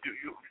 you like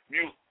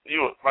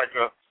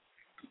a,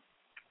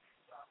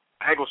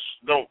 I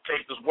don't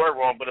take this word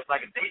wrong, but it's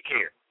like a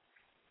daycare.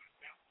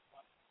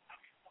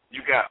 You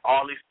got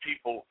all these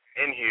people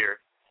in here.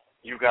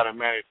 You got to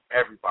manage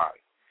everybody.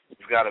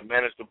 You got to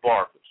manage the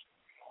barbers.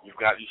 You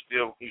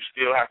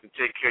still have to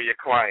take care of your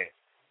clients.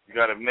 You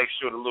got to make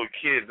sure the little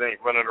kids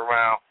ain't running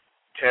around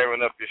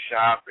tearing up your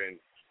shop and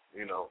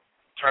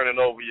turning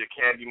over your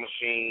candy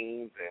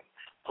machines and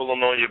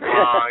pulling on your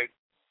blinds.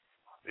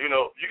 You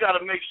got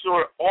to make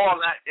sure all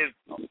that is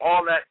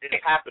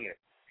happening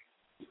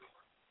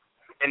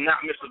and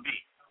not miss a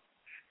beat.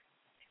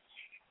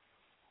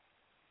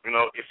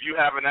 If you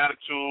have an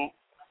attitude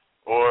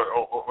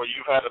or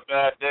you've had a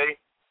bad day,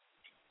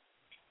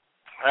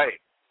 hey,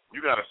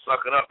 you got to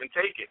suck it up and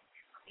take it.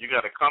 You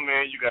got to come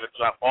in. You got to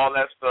drop all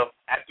that stuff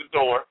at the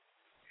door.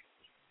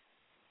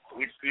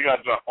 You got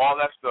to drop all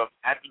that stuff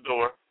at the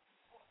door.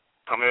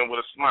 Come in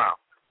with a smile,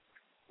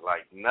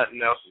 like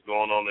nothing else is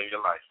going on in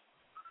your life.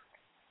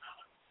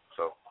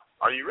 So,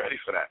 are you ready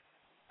for that?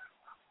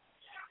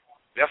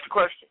 That's the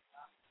question.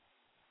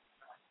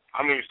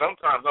 I mean,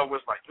 sometimes I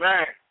was like,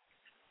 man,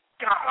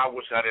 God, I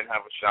wish I didn't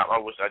have a shop. I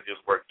wish I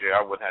just worked there.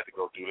 I wouldn't have to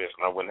go do this,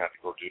 and I wouldn't have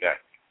to go do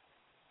that.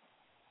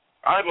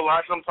 I ain't gonna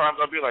lie, sometimes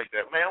I'll be like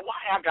that. Man, why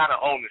I gotta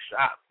own the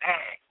shop?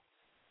 Dang.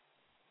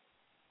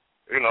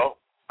 You know,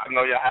 I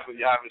know y'all haven't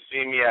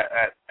seen me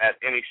at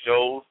any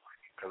shows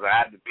because I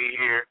had to be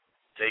here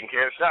taking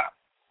care of the shop.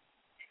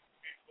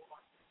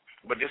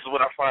 But this is what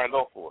I signed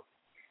up for.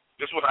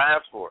 This is what I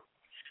asked for.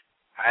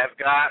 I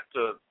asked God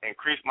to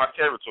increase my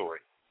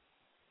territory.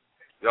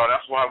 Yo,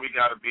 that's why we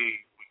gotta be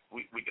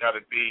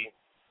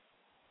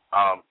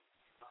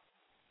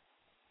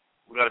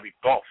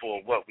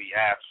thoughtful of what we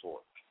ask for,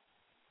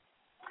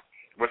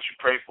 what you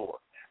pray for.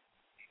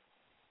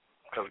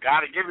 Because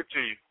God will give it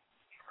to you,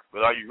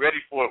 but are you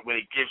ready for it when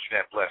He gives you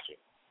that blessing?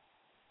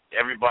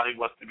 Everybody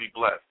wants to be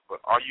blessed,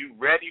 but are you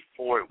ready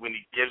for it when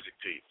He gives it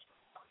to you?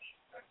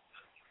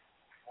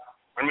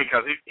 I mean,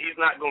 because He's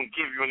not going to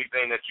give you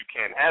anything that you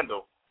can't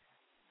handle,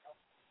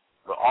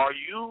 but are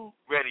you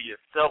ready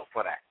yourself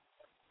for that?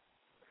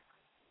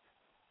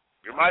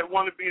 You might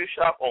want to be the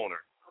shop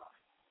owner,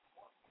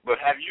 but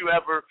have you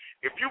ever,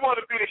 if you want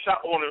to be the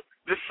shop owner,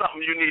 this is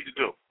something you need to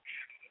do.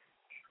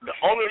 The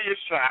owner of your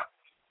shop,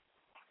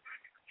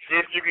 see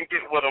if you can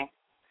get with them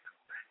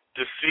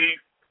to see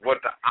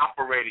what the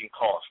operating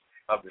costs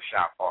of the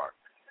shop are.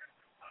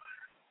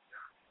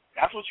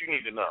 That's what you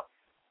need to know.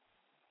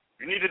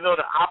 You need to know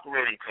the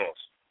operating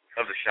costs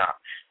of the shop.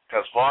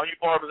 Because for all you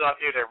barbers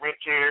out there that rent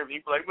chairs, you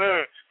be like,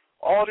 man,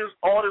 all this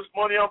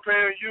money I'm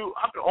paying you,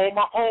 I can own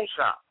my own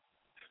shop.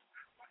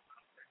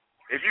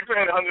 If you're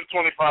paying $125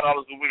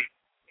 a week,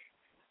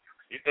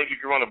 you think you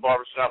can run a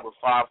barbershop with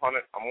 $500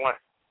 a month?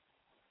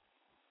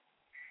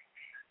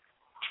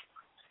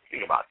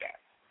 Think about that.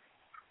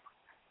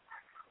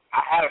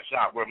 I had a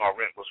shop where my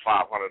rent was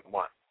 $500 a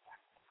month.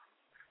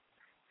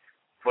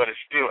 But it's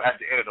still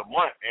at the end of the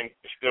month, and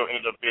it still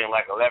ended up being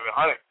like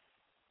 $1,100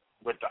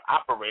 with the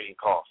operating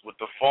costs, with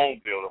the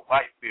phone bill, the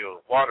light bill,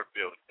 the water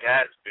bill, the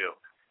gas bill,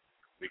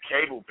 the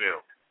cable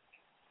bill.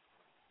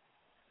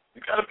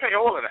 You got to pay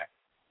all of that.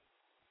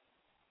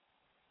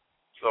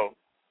 So,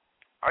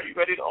 are you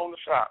ready to own the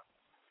shop?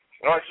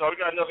 All right, so we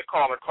got another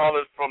caller.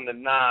 Caller from the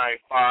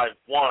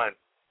 951.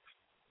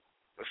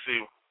 Let's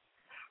see.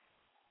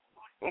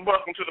 Well,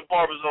 welcome to the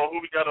Barber Zone.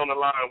 Who we got on the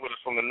line with us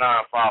from the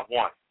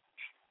 951?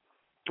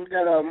 We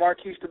got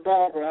Marquise the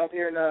Barber out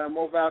here in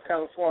Mobile,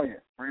 California,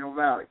 Rio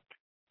Valley.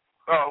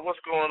 Oh, what's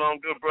going on,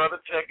 good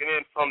brother? Checking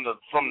in from the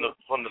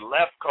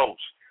left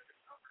coast.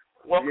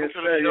 Welcome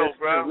to the show,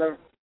 bro.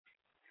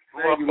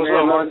 Thank you,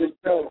 man.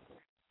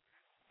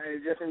 Hey,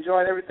 just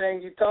enjoying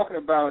everything you're talking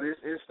about.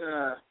 It's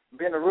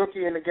been a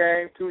rookie in the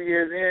game, 2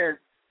 years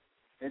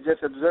in, and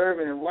just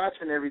observing and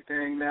watching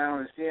everything now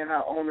and seeing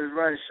how owners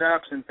run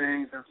shops and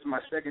things. That's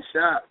my second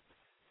shop.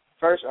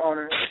 First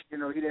owner, he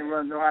didn't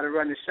know how to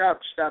run the shop.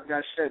 The shop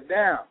got shut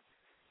down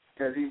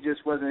because he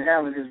just wasn't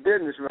handling his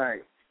business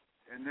right.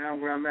 And now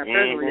where I'm at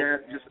presently,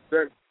 just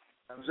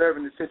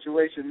observing the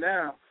situation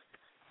now,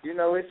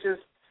 it's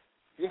just,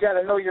 you got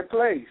to know your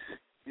place,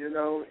 in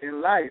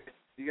life.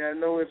 You got to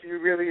know if you're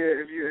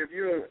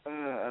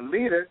a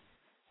leader,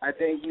 I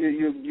think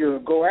you'll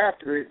go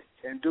after it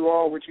and do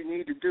all what you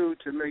need to do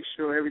to make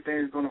sure everything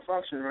is going to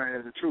function right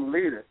as a true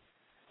leader.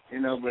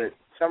 But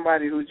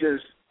somebody who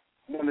just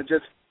want to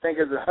just think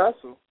as a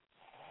hustle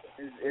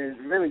is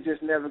really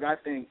just never, I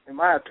think, in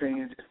my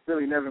opinion, just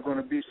really never going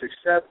to be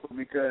successful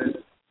because,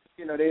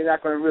 they're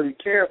not going to really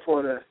care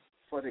for the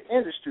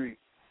industry,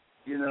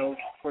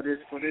 for this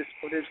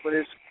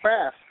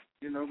craft,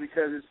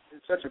 because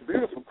it's such a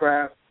beautiful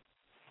craft.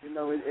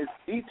 It's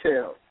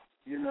detailed,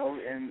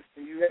 and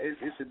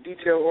it's a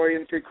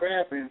detail-oriented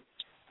craft, and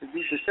to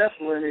be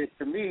successful in it,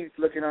 to me,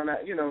 looking on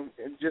that,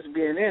 and just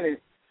being in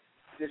it,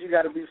 just you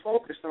got to be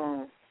focused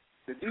on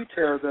the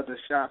details of the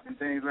shop and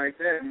things like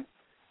that. And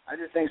I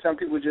just think some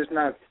people just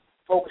not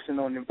focusing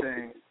on them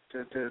things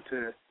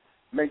to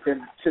make their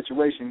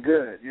situation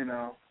good,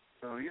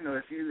 So,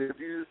 if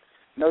you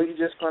know you're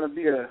just going to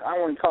be I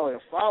wouldn't call it a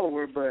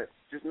follower, but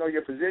just know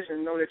your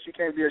position, know that you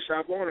can't be a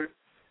shop owner.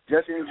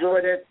 Just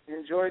enjoy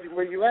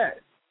where you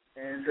at,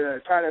 and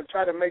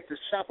try to make the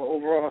shop an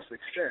overall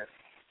success,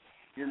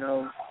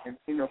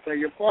 and play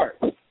your part.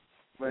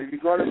 But if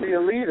you're going to be a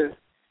leader,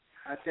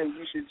 I think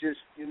you should just,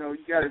 you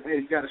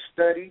got to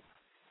study.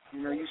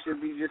 You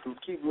should be just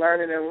keep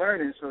learning and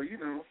learning, so you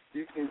can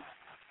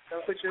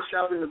put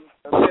yourself in the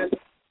best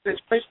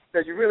situation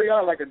because you really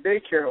are like a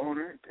daycare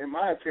owner, in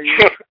my opinion,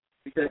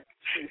 because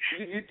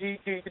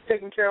you're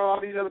taking care of all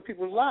these other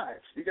people's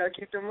lives. You got to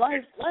keep them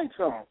lights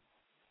on.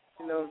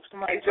 If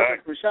somebody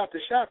jumping from shop to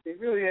shop, they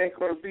really ain't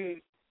going to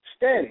be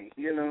steady,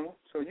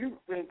 So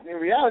in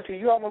reality,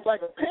 you're almost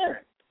like a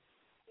parent.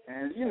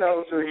 And,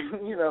 because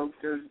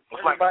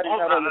everybody's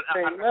not on the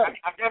same level.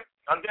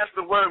 I guess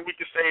the word we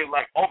could say is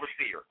like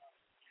overseer.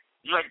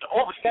 You're like the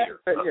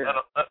overseer of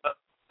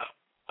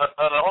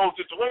the whole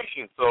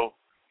situation. So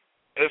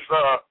it's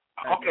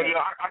okay. You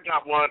know, I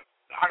got one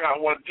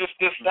just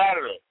this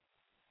Saturday.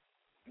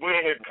 We're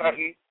in here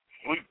cutting.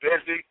 We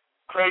busy,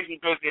 crazy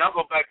busy. I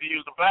go back to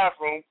use the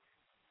bathroom,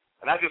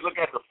 and I just look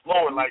at the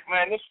floor like,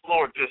 man, this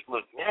floor just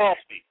looks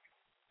nasty.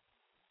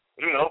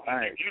 You know,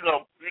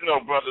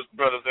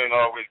 brothers ain't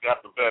always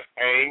got the best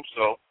aim,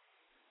 so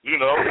you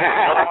know what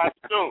I had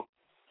to do.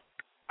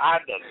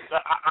 I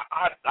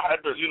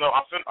had to, you know,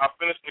 I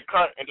finished the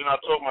cut, and then I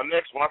told my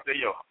next one, I said,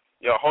 yo,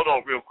 hold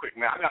on real quick,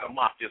 man. I got to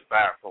mop this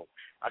bathroom.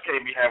 I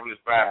can't be having this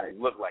bathroom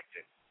look like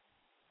this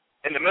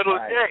in the middle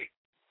of the day.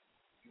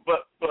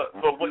 But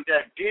what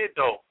that did,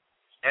 though,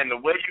 and the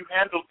way you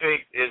handle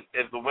things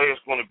is the way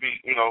it's going to be,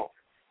 you know,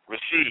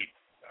 received.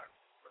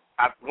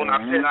 When I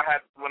said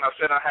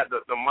I had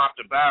to mop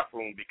the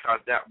bathroom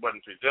because that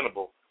wasn't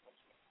presentable,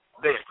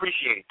 they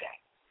appreciate that.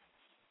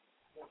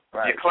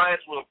 Right. Your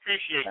clients will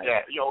appreciate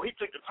that. Yo, he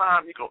took the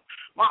time. He go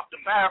mop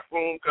the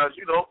bathroom because,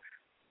 you know,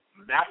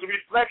 that's a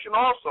reflection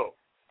also.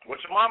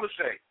 What your mama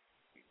say?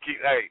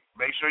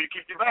 Make sure you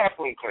keep your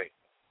bathroom clean.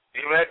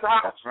 Even at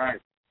times. That's right.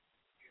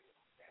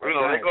 You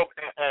know, they go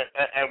and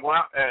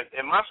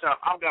in my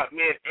shop, I've got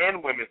men and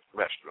women's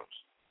restrooms,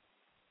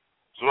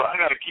 so I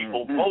got to keep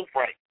them both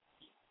right.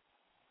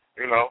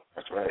 You know,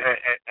 that's right.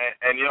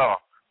 And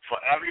y'all,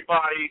 for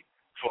everybody,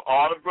 for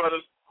all the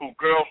brothers who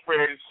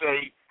girlfriends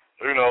say,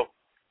 you know,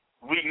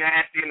 we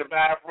nasty in the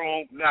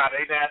bathroom. Nah,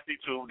 they nasty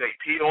too. They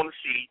peed on the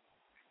sheet.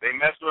 They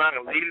messed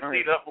around and leave the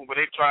seat up when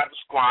they tried to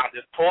squat.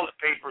 There's toilet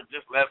paper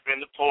just left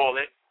in the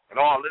toilet and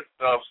all this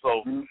stuff.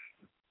 So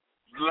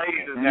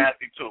ladies is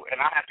nasty too, and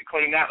I have to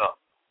clean that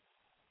up.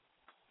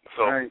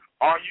 So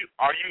are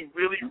you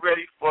really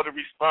ready for the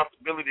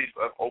responsibilities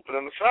of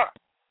opening the shop?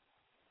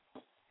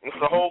 It's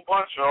a whole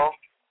bunch, y'all.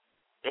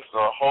 It's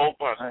a whole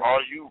bunch. Are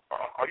you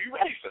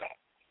ready for that?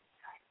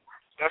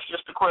 That's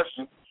just the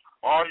question.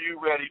 Are you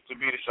ready to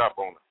be the shop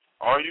owner?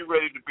 Are you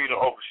ready to be the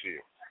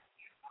overseer?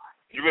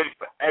 You ready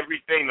for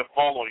everything to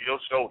fall on your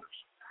shoulders?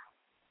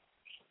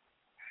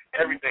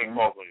 Everything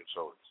falls on your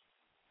shoulders.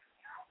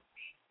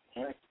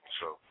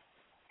 So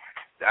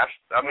that's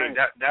something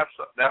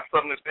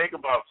to think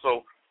about.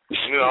 So,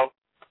 you know,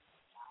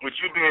 with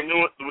you being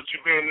new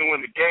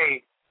in the game,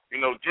 you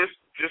know, just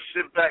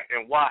sit back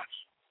and watch.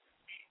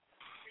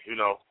 You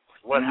know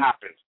what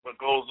happens, what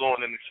goes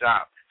on in the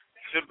shop.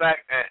 Sit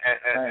back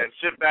and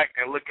sit back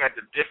and look at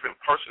the different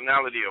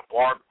personality of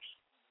barbers,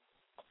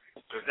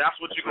 because that's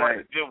what you're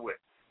going to deal with.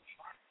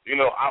 You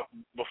know,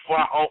 before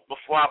I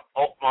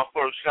opened my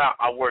first shop,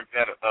 I worked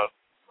at a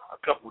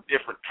couple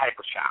different type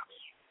of shops.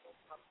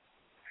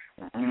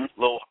 A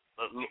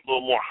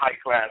little more high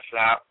class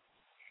shop,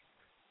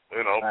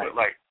 you know, but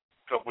like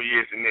a couple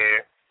years in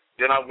there.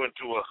 Then I went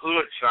to a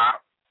hood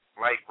shop,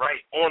 like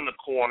right on the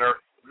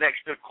corner,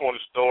 next to the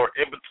corner store,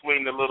 in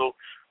between the little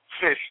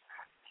fish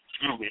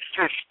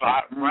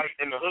spot, right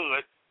in the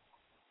hood.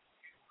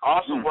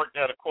 I also worked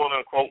at a quote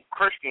unquote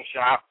Christian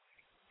shop,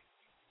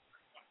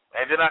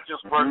 and then I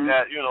just worked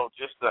at, you know,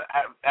 just the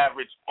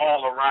average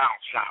all around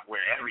shop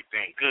where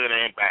everything, good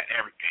and bad,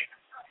 everything.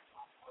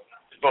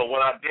 But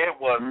what I did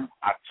was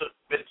I took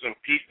bits and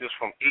pieces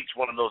from each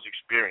one of those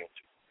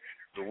experiences.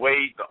 The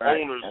way the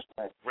owners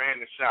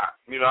ran the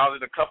shop. You know, I was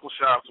in a couple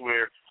shops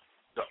where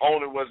the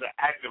owner was an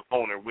active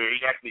owner, where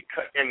he actually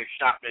cut in the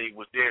shop and he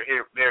was there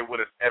with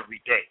us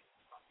every day.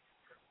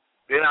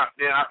 Then I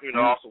you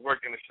know, also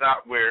worked in a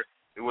shop where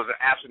it was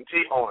an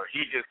absentee owner.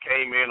 He just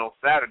came in on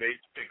Saturdays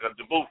to pick up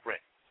the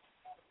blueprint.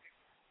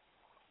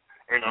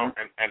 You know,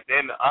 and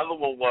then the other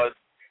one was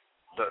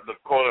the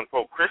quote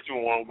unquote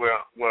Christian one, where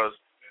it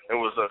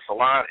was a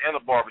salon and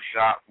a barber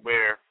shop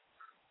where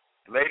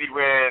the lady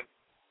ran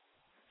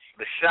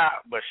the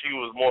shop, but she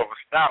was more of a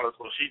stylist,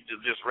 so she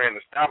just ran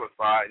the stylist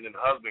side, and then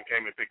the husband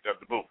came and picked up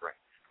the blueprint.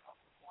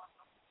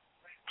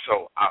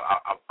 So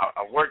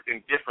I worked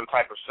in different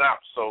type of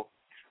shops. So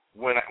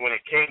when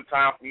it came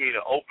time for me to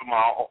open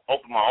my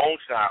own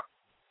shop,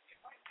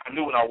 I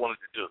knew what I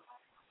wanted to do.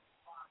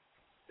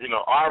 You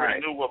know, I already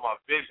knew what my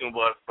vision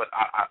was, but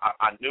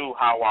I knew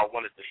how I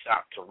wanted the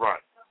shop to run.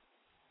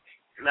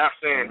 Not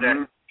saying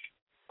that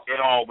it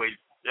always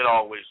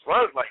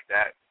runs like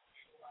that,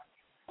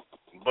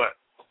 but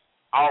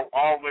I'll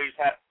already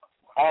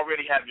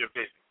have your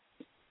vision.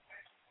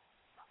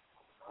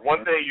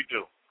 One thing you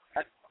do,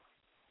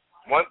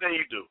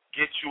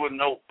 get you a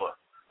notebook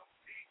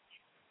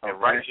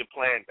and write your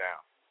plan down.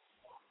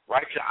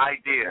 Write your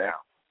idea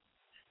down.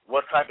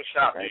 What type of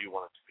shop do you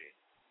want it to be?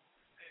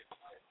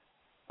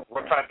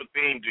 What type of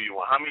theme do you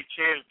want? How many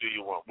chairs do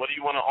you want? What do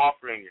you want to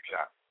offer in your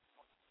shop?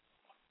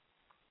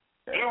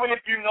 Even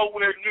if you're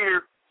nowhere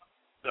near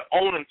the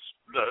owners,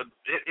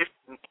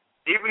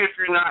 even if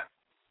you're not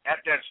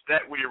at that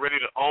step where you're ready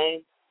to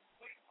own,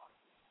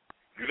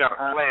 you got to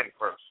plan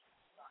first.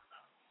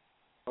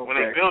 When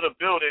they build a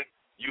building,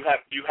 you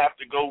have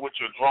to go with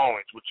your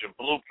drawings, with your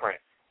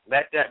blueprint.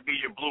 Let that be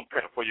your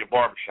blueprint for your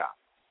barbershop.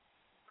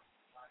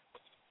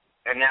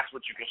 and that's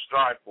what you can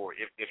strive for.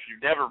 If you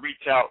never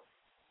reach out,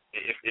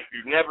 if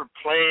you never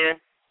plan,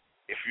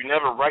 if you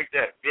never write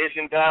that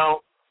vision down,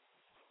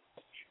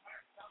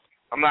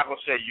 I'm not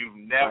gonna say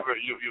you'll never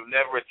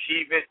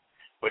achieve it,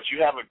 but you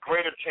have a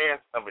greater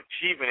chance of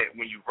achieving it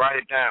when you write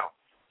it down.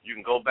 You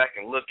can go back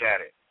and look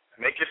at it.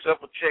 Make yourself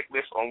a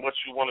checklist on what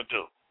you want to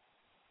do,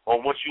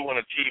 on what you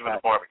want to achieve in the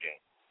barber game.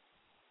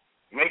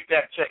 Make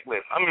that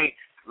checklist. I mean,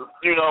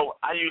 you know,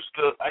 I used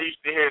to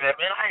hear that,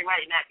 man, I ain't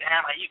writing that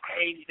down. Are you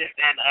crazy? This,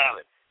 that, and the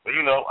other. But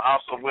you know, I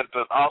also went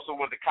to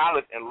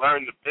college and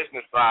learned the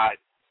business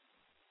side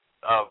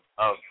of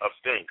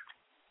things.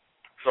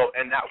 So,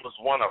 and that was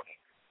one of them.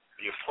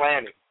 You're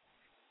planning.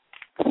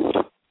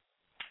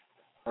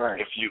 Right.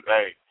 If you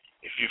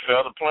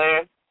fail to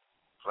plan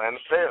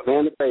to fail.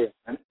 Plan to fail.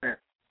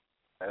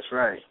 That's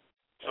right.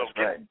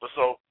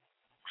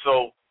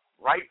 So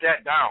write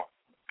that down,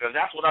 because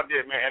that's what I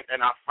did, man.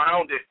 And I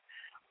found it.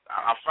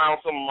 I found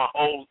some of my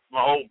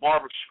old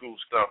barber school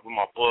stuff with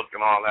my book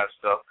and all that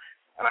stuff,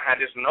 and I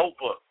had this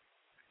notebook,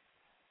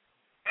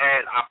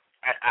 and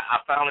I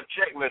found a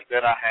checklist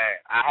that I had.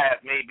 I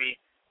had maybe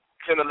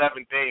 10,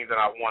 11 things that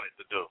I wanted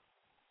to do,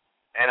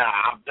 and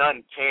I've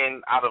done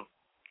 10 out of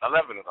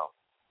 11 of them.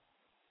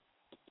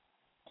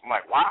 I'm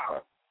like,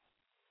 wow.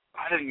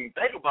 I didn't even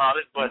think about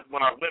it, but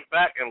when I went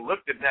back and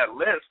looked at that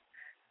list,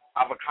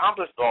 I've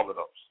accomplished all of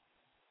those.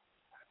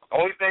 The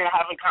only thing I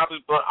haven't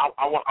accomplished, but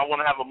I want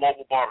to have a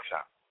mobile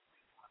barbershop.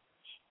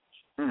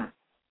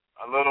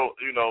 A little,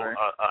 you know,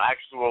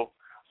 actual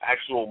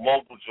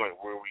mobile joint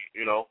where we,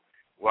 you know,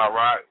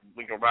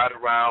 we can ride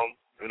around,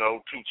 you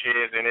know, 2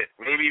 chairs in it,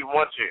 maybe even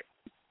 1 chair.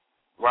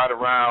 Ride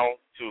around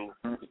to,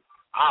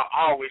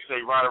 I always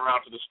say ride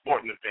around to the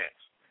sporting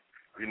events.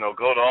 You know,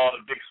 go to all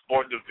the big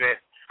sporting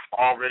events.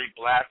 Already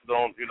blasted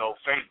on, you know,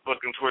 Facebook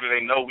and Twitter.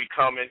 They know we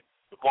coming.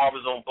 The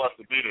barber's on bus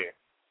to be there.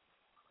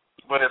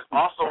 But it's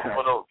also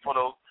for those.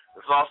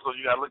 It's also,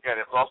 you gotta look at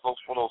it. It's also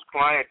for those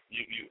clients.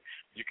 You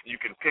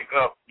can pick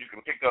up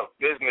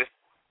business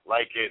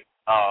like at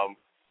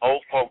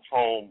old folks'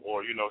 home,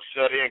 or you know,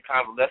 shut-in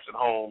convalescent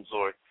homes,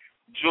 or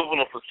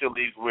juvenile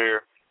facilities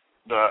where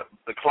the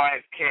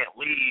clients can't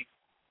leave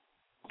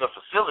the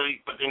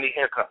facility, but they need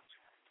haircuts.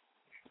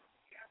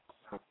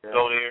 Okay.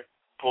 Go there,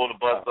 pull the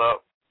bus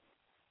up.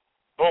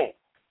 Boom,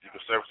 you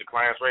can service the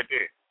clients right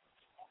there.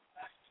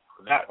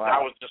 That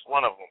was just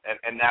one of them,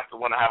 and that's the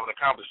one I haven't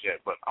accomplished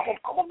yet. But I'm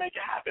gonna make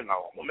it happen,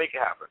 though. I'm gonna make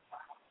it happen.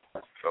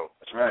 So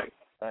that's right.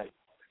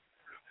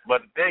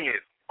 But the thing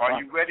is,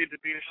 are you ready to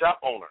be the shop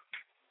owner?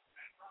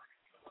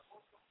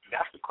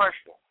 That's the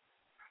question.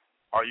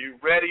 Are you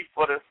ready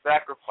for the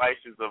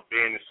sacrifices of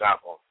being the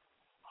shop owner?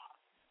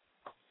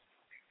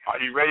 Are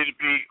you ready to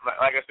be,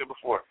 like I said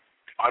before,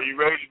 are you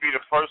ready to be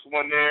the first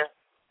one there,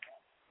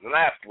 the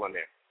last one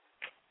there?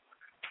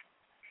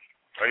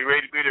 Are you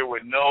ready to be there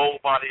when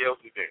nobody else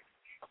is there?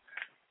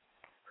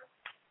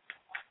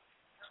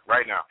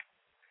 Right now.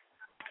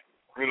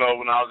 You know,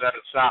 when I was at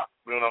the shop,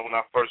 you know, when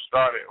I first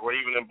started, or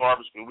even in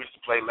barber school, we used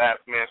to play last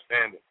man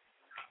standing.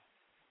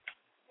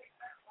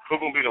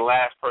 Who's going to be the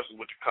last person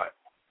with the cut?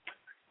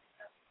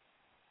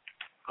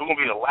 Who's going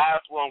to be the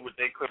last one with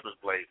their clippers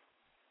blade?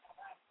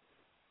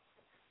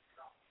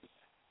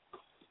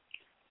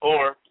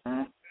 Or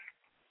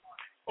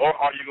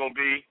are you going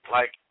to be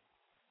like,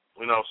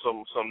 you know,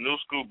 some new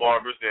school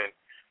barbers that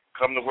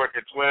come to work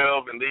at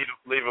 12 and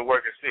leave and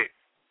work at 6?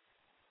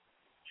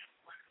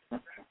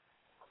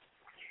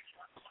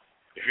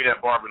 If you're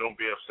that barber, don't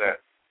be upset.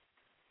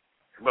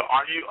 But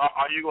are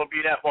you going to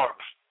be that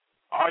barber?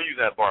 Are you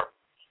that barber?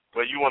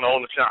 But you want to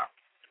own the shop?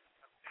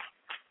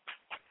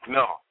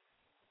 No.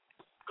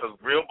 Because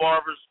real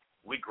barbers,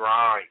 we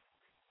grind.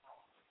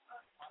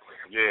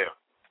 Yeah.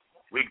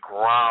 We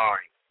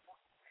grind.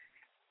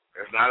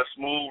 It's not a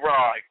smooth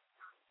ride.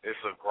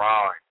 It's a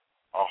grind.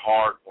 A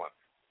hard one.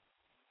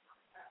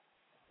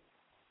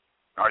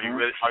 Are you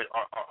ready?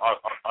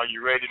 Are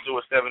you ready to do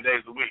it 7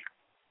 days a week?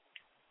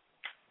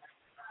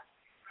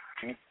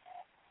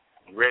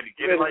 You ready to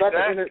get it like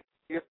that?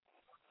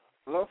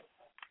 Hello?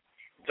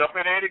 Jump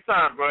in any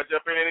time, bro.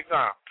 Jump in any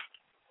time.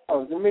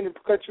 Oh, I didn't mean to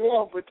cut you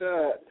off, but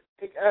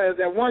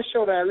that one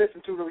show that I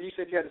listened to, where you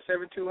said you had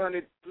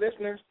 7,200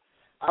 listeners,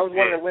 I was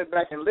one that went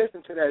back and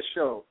listened to that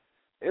show.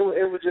 It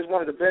was just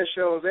one of the best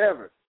shows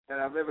ever that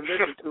I've ever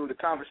listened to, the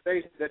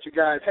conversations that you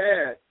guys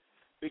had,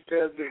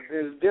 because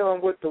it's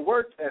dealing with the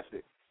work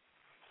ethic.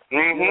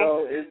 Mm-hmm. You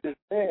know, it's just,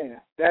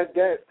 man,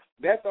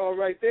 that's all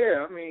right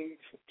there. I mean,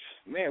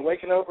 man,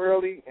 waking up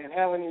early and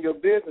handling your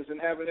business and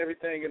having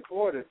everything in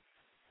order,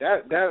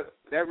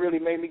 that really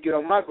made me get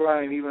on my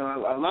grind even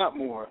a lot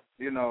more,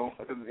 you know,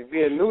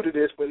 being new to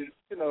this. But,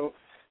 you know,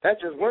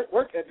 that just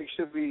work ethic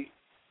should be,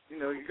 you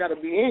know, you got to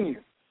be in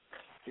you.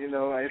 You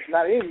know, if it's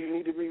not in you, you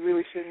need to be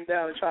really sitting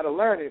down and try to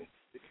learn it,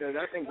 because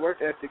I think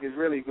work ethic is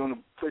really going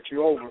to put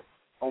you over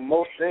on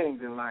most things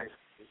in life,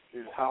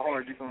 is how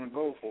hard you're going to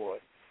go for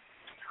it.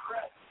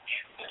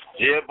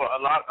 Yeah, but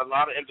a lot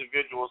of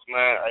individuals,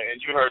 man,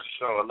 and you heard the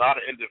show, a lot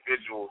of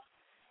individuals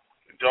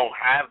don't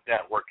have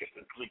that work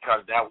ethic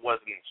because that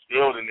wasn't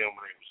instilled in them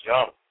when they was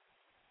young.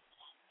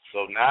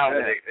 So now,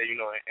 they, you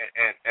know,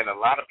 and a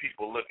lot of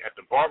people look at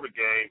the barber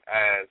game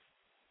as,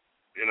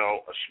 you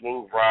know, a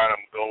smooth ride.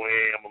 I'm going to go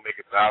in, I'm going to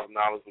make $1,000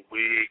 a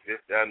week,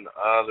 this, that, and the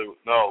other.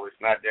 No, it's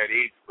not that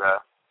easy,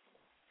 bro.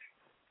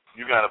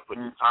 You got to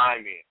put the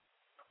time in.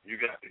 You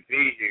got to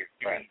be here.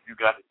 You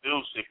got to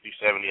do 60,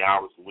 70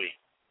 hours a week.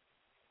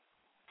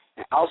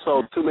 And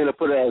also, too many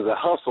put it as a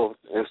hustle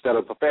instead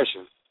of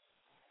profession.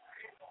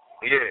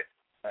 Yeah,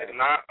 it's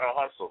not a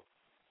hustle.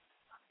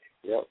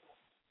 Yep.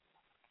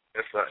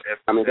 It's a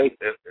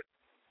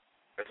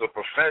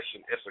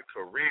profession. It's a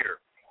career.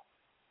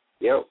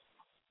 Yep.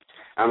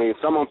 I mean,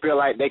 some of them feel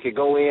like they could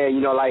go in,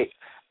 you know, like,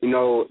 you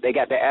know, they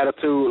got the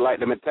attitude, like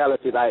the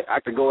mentality, like I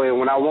could go in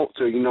when I want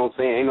to, you know what I'm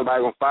saying? Ain't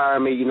nobody going to fire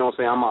me, you know what I'm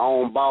saying? I'm my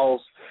own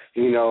boss,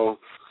 you know.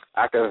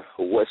 I could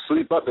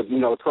sleep up to, you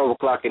know, 12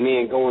 o'clock and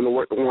then go into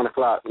work at 1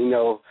 o'clock, you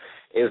know.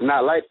 It's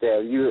not like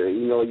that.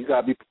 You know, you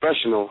got to be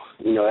professional.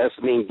 You know, that's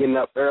mean getting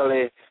up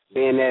early,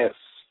 being at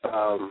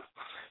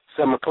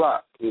 7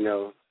 o'clock, you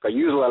know. Because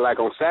usually, like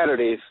on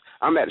Saturdays,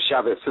 I'm at the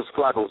shop at 6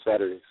 o'clock on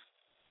Saturdays.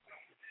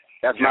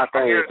 That's my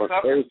thing.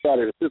 Every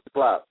Saturday, 6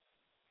 o'clock.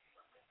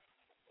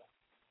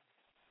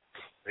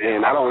 Yeah,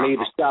 and I don't need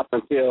to stop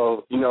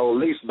until, you know,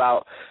 at least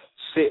about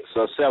 6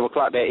 or 7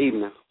 o'clock that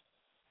evening.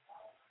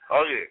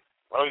 Oh, yeah.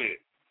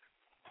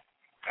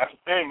 That's the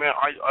thing, man.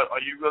 Are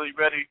you really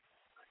ready?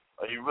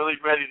 Are you really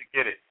ready to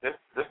get it? This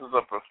is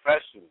a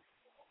profession,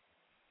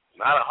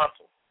 not a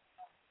hustle.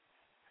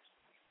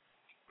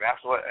 That's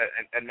what,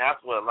 and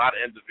that's what a lot of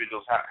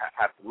individuals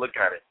have to look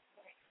at it.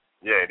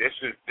 Yeah, this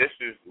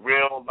is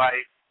real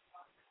life,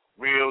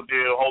 real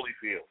deal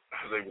Holyfield,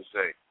 as they would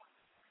say.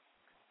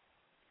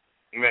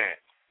 Man,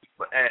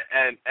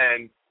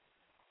 and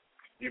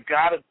you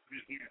gotta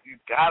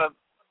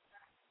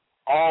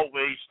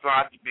always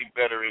strive to be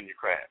better in your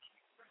craft.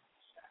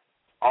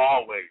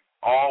 Always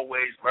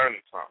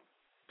learning something.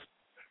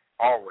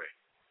 Always.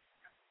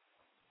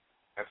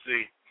 And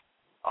see,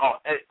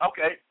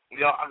 okay. You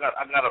know, I got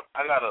another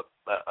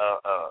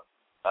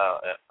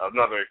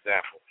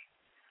example.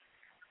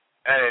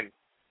 And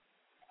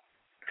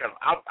because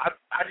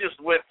I just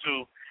went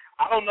to,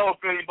 I don't know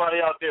if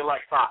anybody out there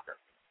likes soccer.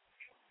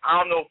 I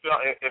don't know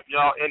if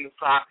y'all into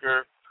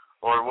soccer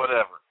or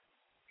whatever,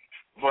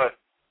 but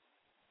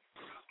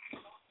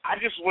I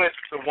just went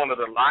to one of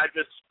the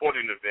livest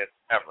sporting events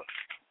ever.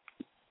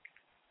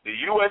 The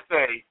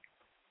USA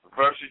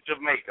versus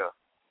Jamaica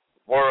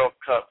World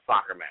Cup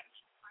soccer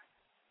match,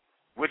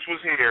 which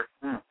was here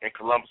in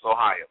Columbus,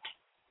 Ohio,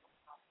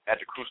 at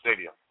the Crew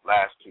Stadium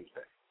last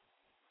Tuesday.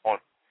 On,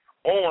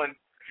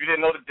 if you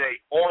didn't know the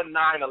date, on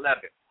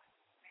 9/11,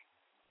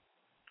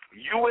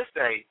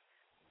 USA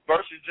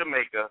versus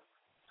Jamaica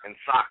in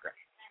soccer.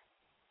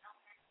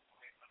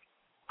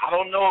 I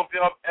don't know if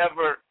y'all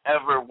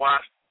ever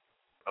watched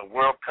a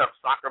World Cup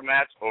soccer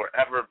match or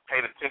ever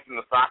paid attention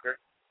to soccer,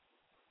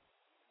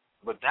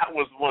 but that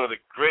was one of the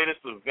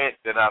greatest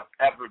events that I've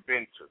ever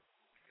been to.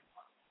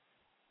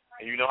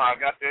 And you know how I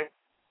got there?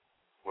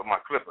 With my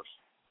clippers.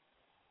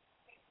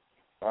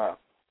 Wow.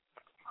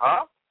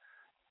 Huh?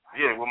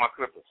 Yeah, with my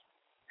clippers.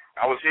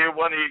 I was here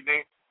one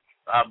evening,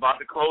 about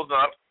to close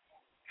up,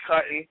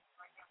 cutting,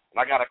 and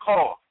I got a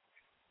call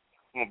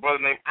from a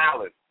brother named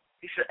Alan.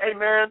 He said, "Hey,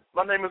 man,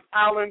 my name is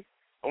Alan.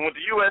 I'm with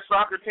the U.S.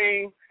 soccer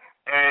team.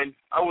 And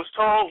I was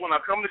told when I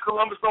come to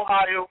Columbus,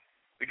 Ohio,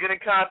 to get in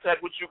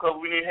contact with you because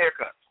we need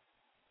haircuts."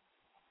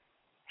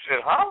 I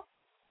said, "Huh?"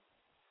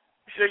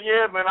 He said,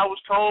 "Yeah, man, I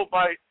was told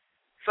by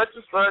such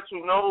and such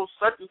who knows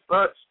such and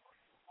such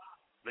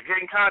to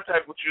get in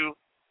contact with you."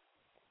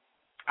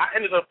 I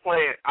ended up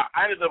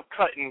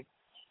cutting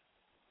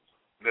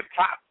the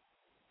top.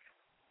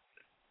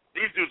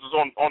 These dudes was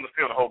on the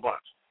field a whole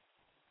bunch.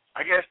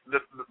 I guess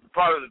the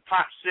part of the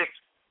top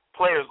 6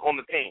 players on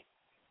the team.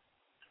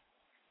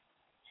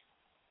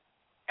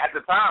 At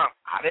the time,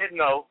 I didn't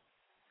know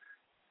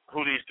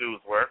who these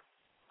dudes were.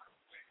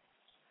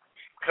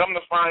 Come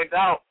to find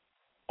out,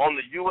 on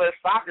the U.S.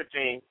 soccer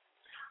team,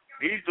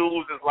 these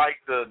dudes is like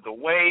the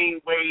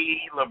Dwayne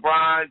Wade,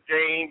 LeBron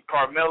James,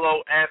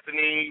 Carmelo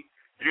Anthony.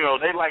 You know,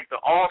 they like the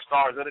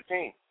all-stars of the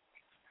team.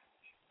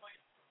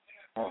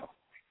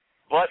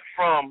 But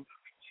from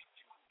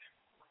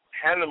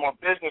handling my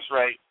business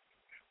right,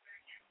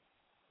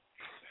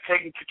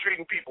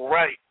 treating people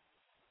right,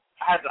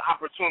 I had the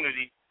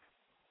opportunity.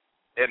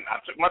 And I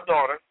took my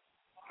daughter,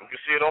 you can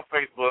see it on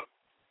Facebook.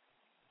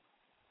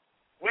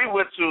 We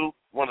went to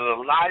one of the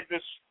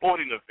livest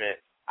sporting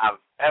events I've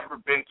ever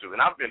been to, and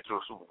I've been to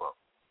a Super Bowl.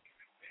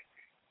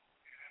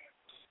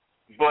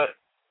 But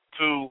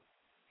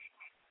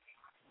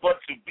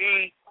to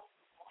be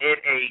in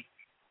a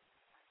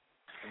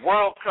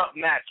World Cup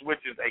match,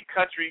 which is a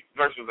country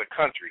versus a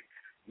country,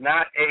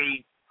 not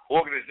a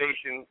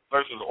organization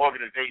versus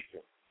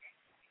organization.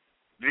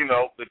 You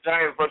know, the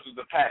Giants versus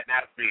the Pats,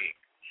 that's big.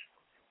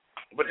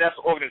 But that's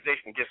an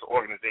organization against an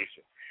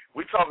organization.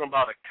 We're talking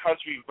about a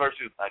country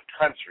versus a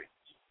country.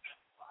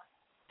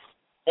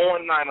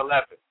 On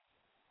 9/11.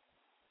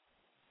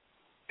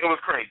 It was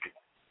crazy.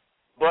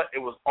 But it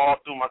was all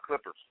through my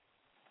clippers.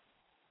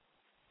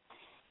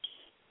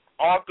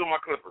 all through my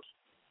clippers.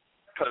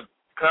 Cut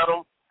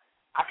them.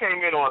 I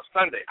came in on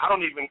Sunday. I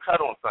don't even cut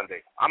on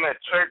Sunday. I'm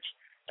at church,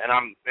 and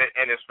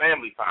it's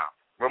family time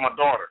with my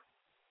daughter.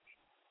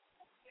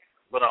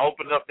 But I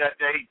opened up that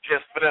day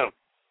just for them.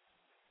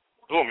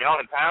 Boom, y'all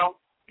in town?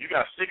 You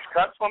got 6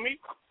 cuts for me?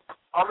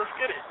 Oh, let's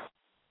get it.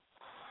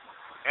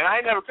 And I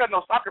ain't never cut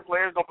no soccer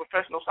players, no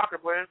professional soccer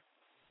players.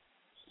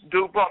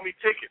 Dude brought me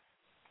tickets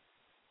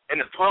in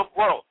the 12th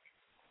row,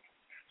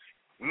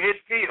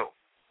 midfield.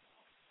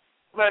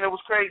 Man, it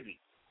was crazy.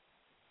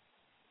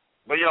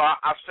 But,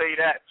 I say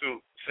that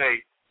to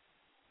say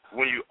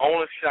when you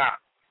own a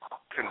shop,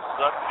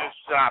 conduct your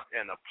shop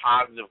in a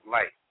positive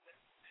light.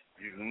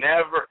 You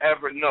never,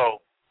 ever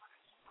know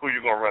who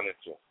you're going to run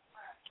into.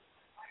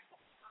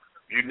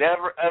 You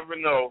never, ever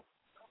know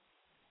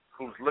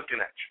who's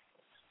looking at you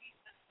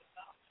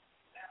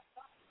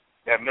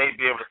that may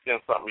be able to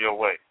send something your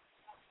way.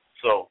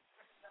 So,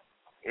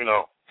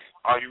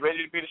 are you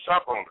ready to be the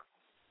shop owner?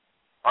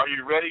 Are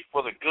you ready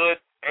for the good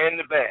and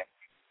the bad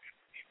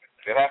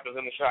that happens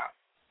in the shop?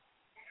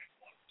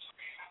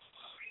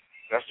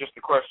 That's just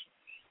the question.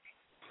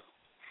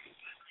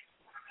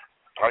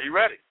 Are you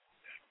ready?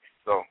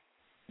 So,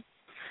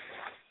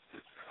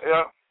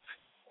 yeah.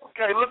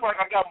 Okay, looks like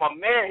I got my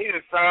man here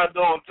signed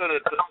on to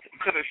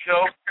the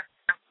show.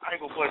 I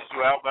ain't gonna bust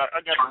you out, but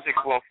I got the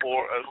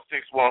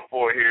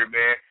 614 here,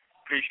 man.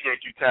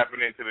 Appreciate you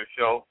tapping into the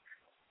show.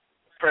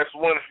 Press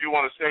 1 if you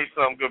want to say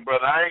something, good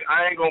brother. I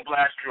ain't gonna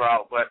blast you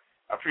out, but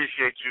I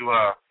appreciate you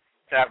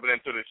tapping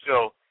into the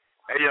show.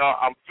 Hey,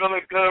 I'm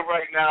feeling good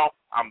right now.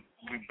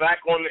 We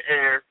back on the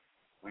air.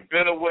 We've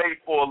been away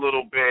for a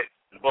little bit,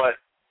 but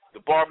the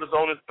Barber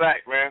Zone is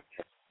back, man.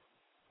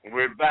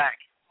 We're back.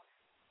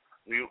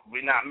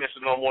 We're not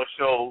missing no more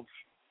shows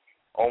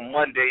on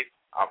Mondays.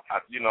 I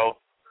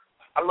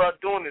love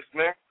doing this,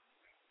 man.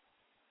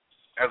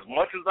 As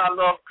much as I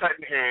love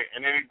cutting hair,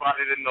 and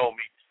anybody that know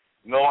me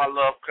know I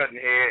love cutting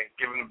hair and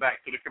giving it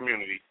back to the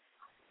community,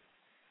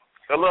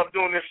 I love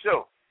doing this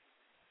show.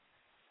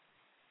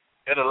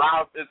 It's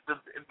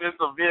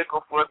a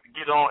vehicle for us to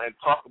get on and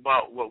talk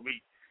about what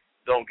we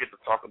don't get to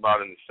talk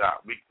about in the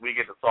shop. We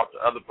get to talk to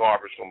other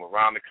barbers from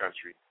around the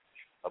country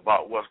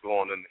about what's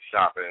going on in the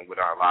shop and with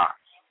our lives.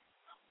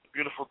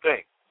 Beautiful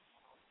thing.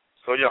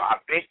 So, I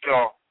thank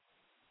y'all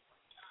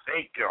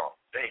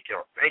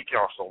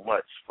so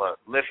much for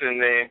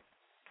listening in,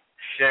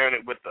 sharing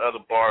it with the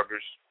other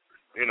barbers.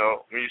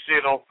 When you see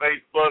it on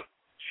Facebook,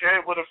 share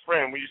it with a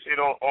friend. When you see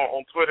it on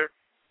Twitter,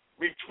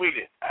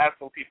 retweet it. Add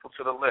some people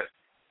to the list.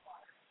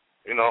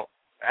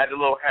 Add the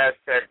little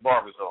hashtag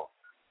BarberZone.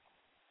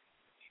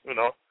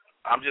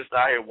 I'm just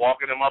out here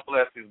walking in my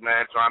blessings,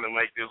 man, trying to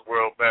make this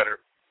world better,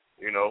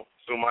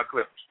 through my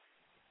clips.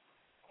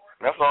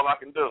 That's all I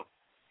can do.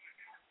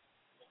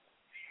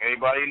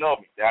 Anybody know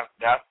me? That's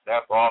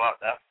all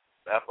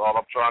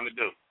I'm trying to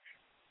do.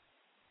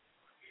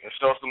 And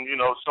show some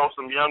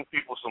young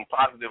people some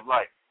positive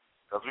light,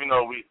 because we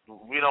know we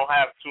don't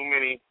have too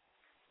many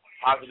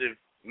positive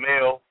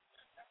male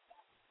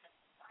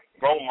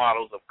role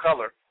models of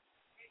color.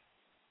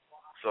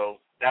 So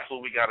that's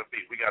what we got to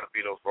be. We got to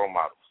be those role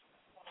models.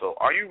 So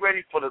are you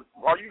ready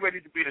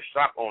to be the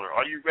shop owner?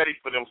 Are you ready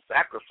for them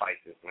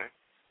sacrifices, man?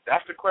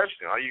 That's the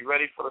question. Are you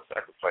ready for the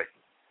sacrifices?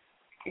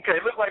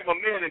 Okay, it looks like my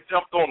man has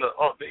jumped on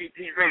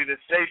he's ready to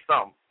say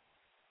something.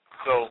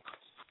 So,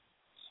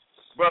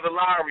 Brother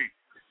Lowry,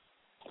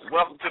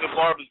 welcome to the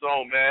Barber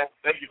Zone, man.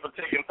 Thank you for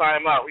taking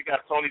time out. We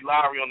got Tony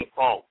Lowry on the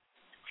phone.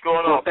 What's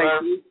going on, sir?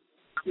 Thank you.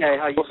 Hey,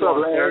 how you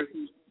doing, sir?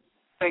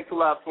 Thanks a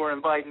lot for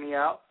inviting me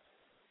out.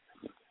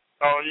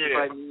 Oh,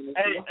 yeah.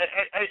 Hey,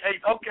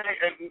 okay,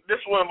 and this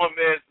is one of my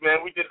men,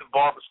 man. We did the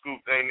Barber Scoop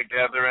thing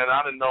together, and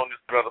I've known this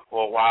brother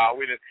for a while.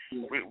 We done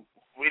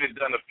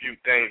done a few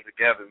things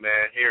together,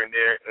 man, here and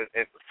there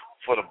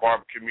for the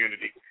barber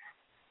community.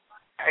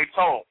 Hey,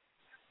 Tone,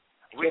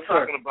 we're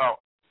talking about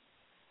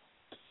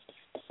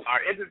our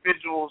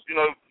individuals. We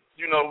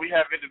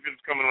have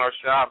individuals coming in our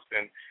shops,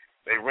 and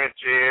they rent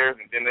chairs,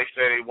 and then they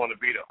say they want to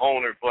be the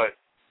owner, but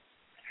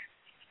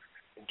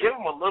give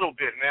them a little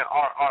bit, man.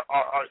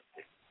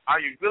 Are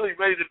you really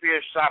ready to be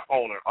a shop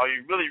owner? Are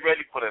you really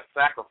ready for the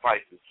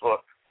sacrifices? For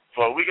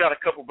we got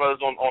a couple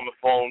brothers on the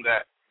phone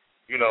that,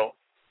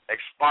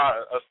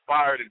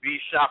 aspire to be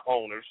shop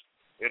owners,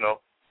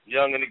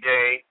 young in the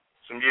game,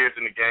 some years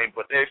in the game,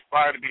 but they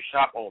aspire to be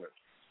shop owners.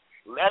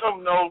 Let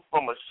them know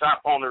from a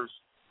shop owner's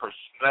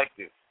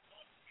perspective,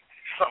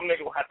 something they're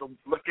going to have to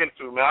look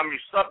into, man. I mean,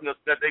 something that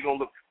they're going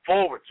to look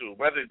forward to,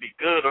 whether it be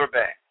good or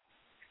bad.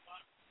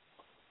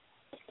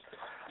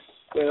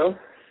 Well,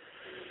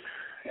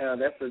 yeah,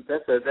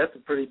 that's a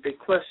pretty big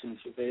question,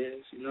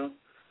 Chavez.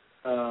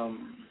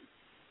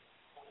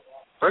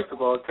 First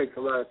of all, it takes a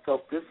lot of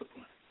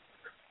self-discipline.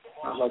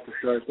 I'd like to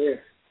start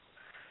there.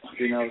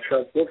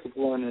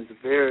 Self-discipline is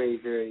very,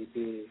 very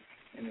big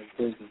in this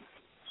business.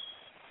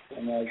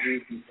 And as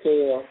you can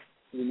tell,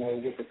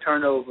 with the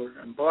turnover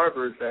in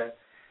barbers, that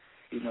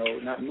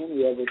not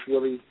many of us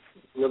really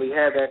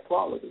have that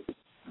quality.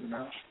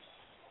 Can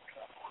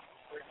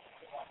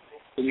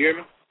you hear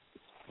me?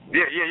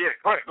 Yeah.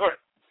 Go ahead.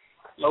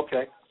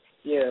 Okay.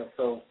 Yeah,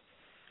 so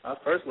I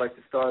first like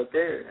to start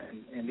there,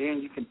 and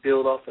then you can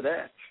build off of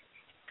that.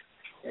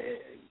 I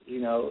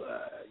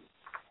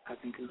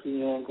can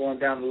continue on going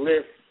down the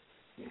list.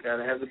 You got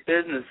to have the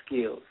business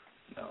skills.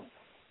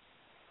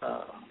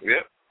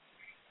 Yep.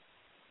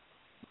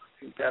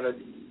 You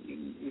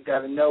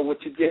gotta know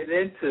what you're getting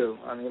into.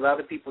 I mean, a lot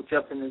of people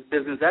jump in this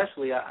business.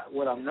 Actually,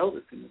 what I'm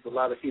noticing is a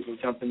lot of people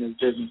jump in this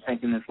business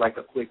thinking it's like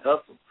a quick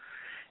hustle.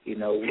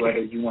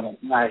 Whether you want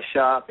to buy a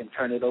shop and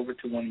turn it over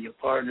to one of your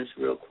partners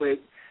real quick,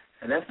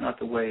 and that's not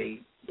the way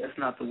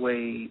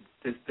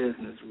this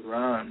business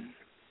runs.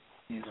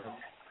 You're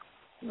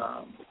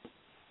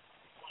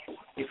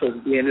supposed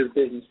to be in this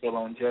business for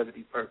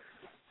longevity purposes.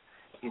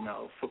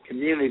 For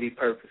community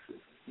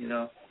purposes.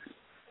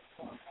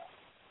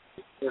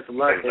 There's a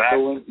lot that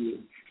go into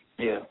it.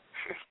 Yeah.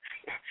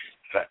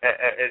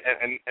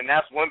 and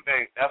that's one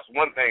thing. That's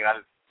one thing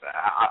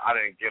I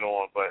didn't get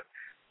on, but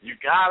you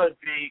gotta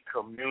be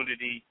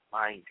community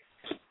minded.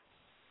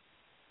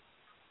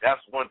 That's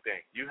one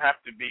thing. You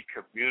have to be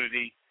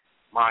community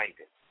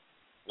minded.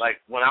 Like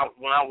when I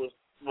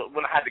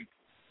had to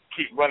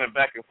keep running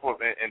back and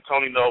forth, and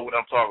Tony knows what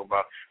I'm talking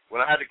about.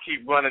 When I had to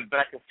keep running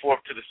back and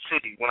forth to the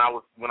city when I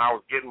was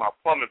getting my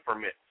plumbing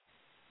permit,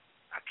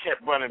 I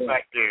kept running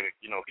back there,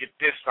 get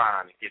this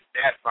signed and get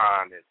that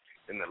signed,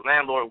 and the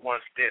landlord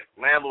wants this,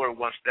 landlord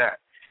wants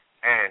that.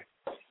 And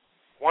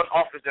one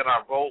office that I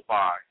walked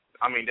by,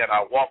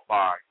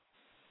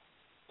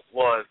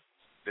 was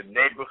the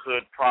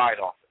Neighborhood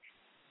Pride office.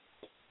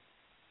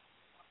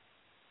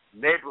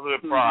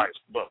 Neighborhood Pride.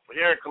 But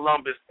here in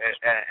Columbus,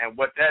 and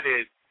what that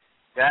is,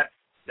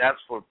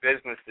 that's for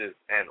businesses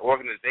and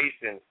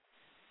organizations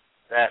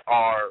that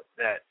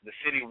the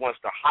city wants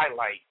to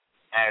highlight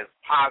as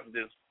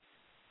positive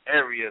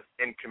areas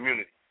in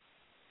community.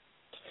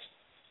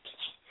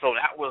 So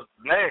that was,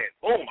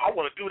 boom, I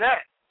want to do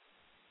that.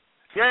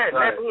 Yeah,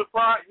 right. Neighborhood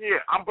Pride,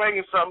 yeah, I'm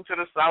bringing something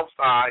to the South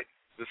Side.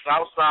 The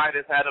South Side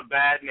has had a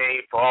bad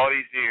name for all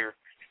these years.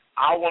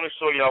 I want to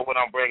show y'all what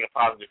I'm bringing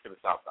positive to the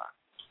South Side.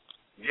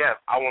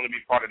 Yes, I want to be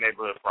part of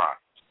Neighborhood Pride.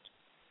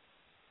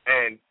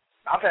 And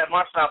I've had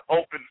my shop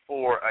open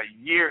for a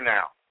year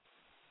now.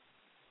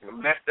 I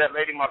met that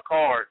lady my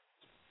card.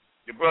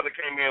 Your brother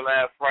came in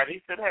last Friday.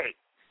 He said, hey,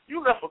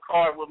 you left a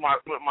card with my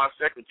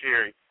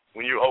secretary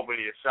when you opened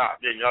your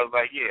shop, didn't you? I was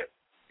like, yeah.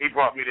 He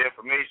brought me the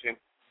information.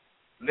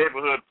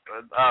 Neighborhood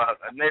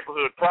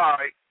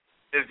Pride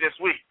is this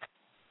week.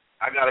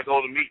 I got to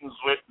go to meetings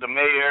with the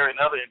mayor and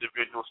other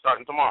individuals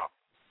starting tomorrow.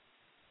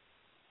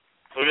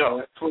 So,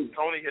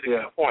 Tony hit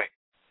a good point.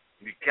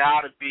 You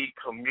got to be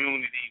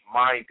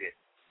community-minded.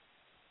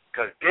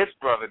 Because this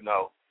brother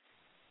know,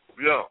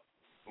 we do.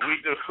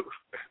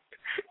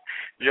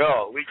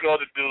 We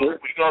go to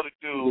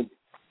do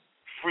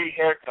free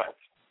haircuts.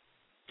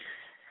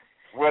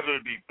 Whether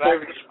it be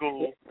back to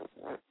school,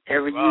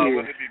 every year.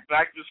 Whether it be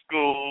back to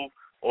school,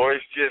 or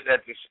it's just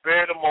at the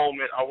spur of the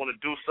moment, I want to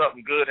do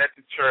something good at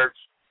the church.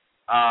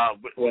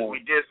 We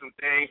did some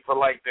things for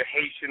like the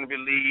Haitian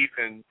relief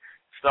and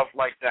stuff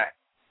like that.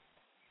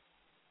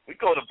 We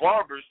go to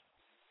barbers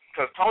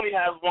because Tony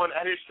has one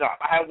at his shop.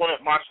 I have one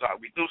at my shop.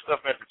 We do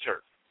stuff at the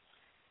church,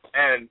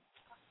 and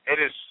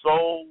it is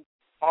so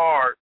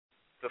hard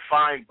to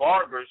find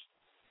barbers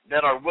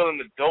that are willing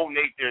to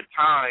donate their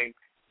time,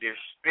 their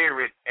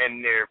spirit,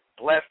 and their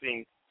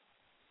blessing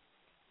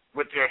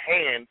with their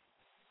hand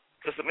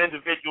to some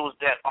individuals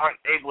that aren't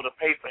able to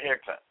pay for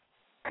haircuts.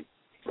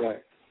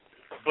 Right.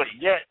 But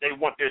yet they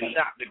want their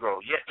shop to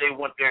grow. Yet they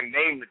want their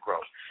name to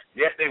grow.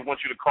 Yet they want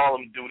you to call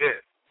them and do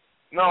this.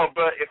 No,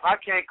 but if I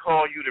can't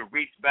call you to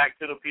reach back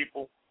to the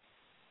people,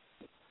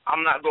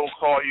 I'm not going to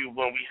call you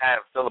when we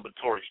have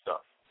celebratory stuff.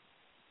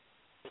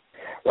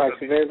 Right,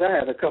 so I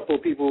had a couple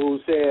of people who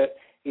said,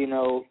 I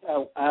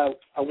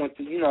went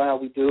to, how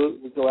we do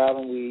it. We go out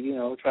and we,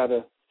 try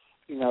to,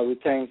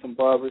 retain some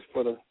barbers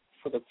for the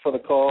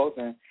cause,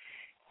 and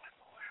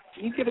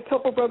you get a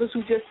couple brothers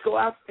who just go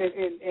out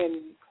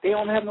and they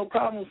don't have no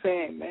problem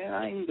saying, man,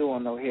 I ain't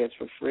doing no heads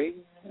for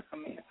free. I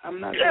mean, I'm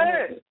not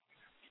doing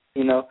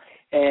it.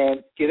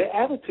 And get an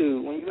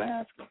attitude when you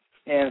ask them.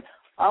 And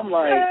I'm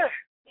like,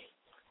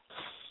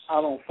 I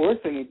don't force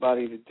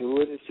anybody to do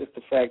it. It's just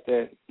the fact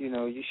that,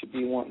 you should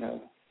be wanting to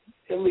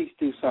at least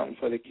do something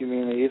for the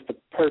community. It's the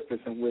purpose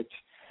in which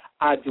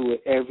I do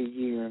it every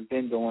year and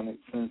been doing it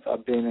since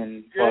I've been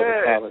in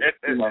barber college.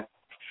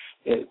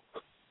 It's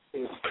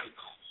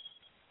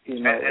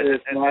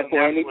not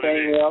for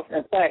anything else.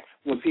 In fact,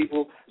 when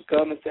people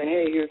come and say,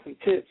 hey, here's some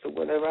tips or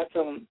whatever, I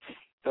tell them,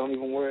 don't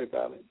even worry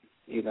about it,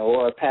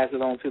 or pass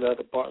it on to the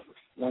other barbers.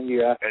 One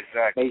year I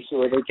made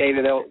sure they gave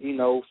it out,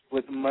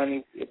 with the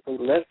money for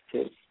less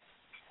tips,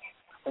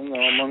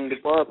 among the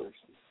barbers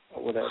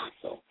or whatever.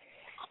 So,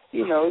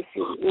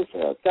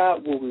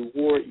 God will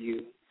reward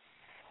you,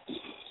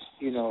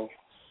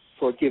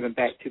 for giving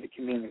back to the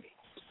community.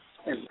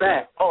 In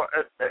fact. Oh,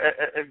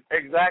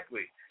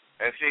 exactly.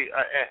 And see,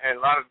 and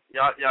a lot of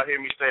y'all hear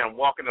me say I'm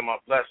walking in my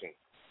blessing.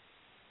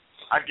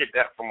 I get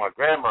that from my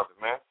grandmother,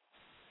 man.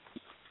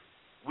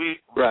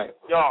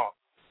 Y'all,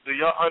 do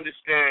y'all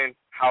understand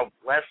how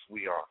blessed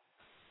we are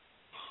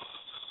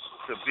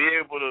to be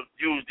able to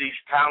use these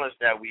talents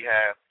that we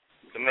have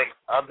to make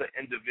other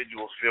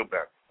individuals feel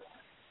better.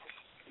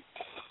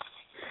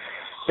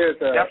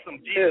 That's some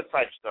Jesus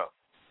type stuff.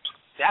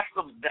 That's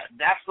some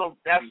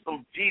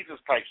Jesus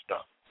type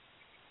stuff.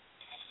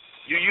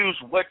 You use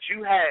what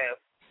you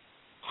have.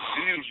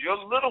 You use your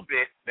little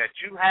bit that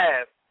you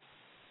have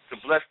to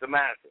bless the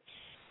masses.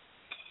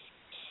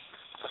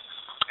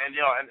 And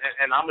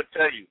and I'm gonna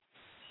tell you,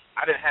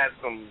 I done had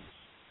some.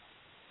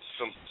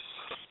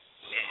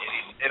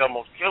 It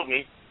almost killed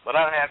me, but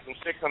I had some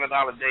 $600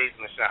 days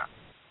in the shop.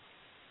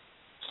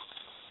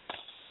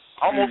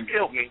 Almost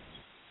killed me,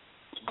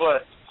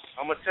 but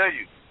I'm gonna tell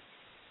you,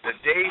 the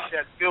days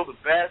that feel the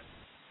best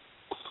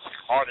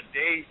are the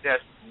days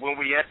that when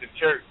we at the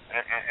church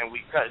and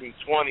we cutting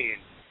 20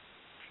 and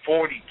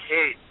 40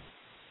 kids,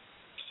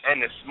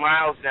 and the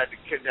smiles that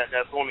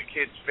that's on the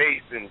kid's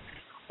face and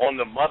on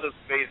the mother's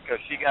face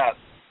because she got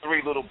 3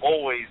 little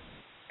boys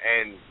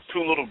and 2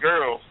 little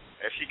girls,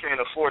 and she can't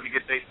afford to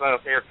get their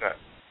son's haircut.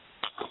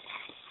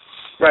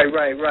 Right. Do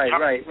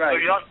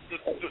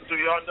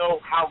y'all know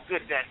how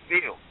good that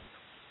feels?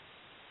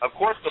 Of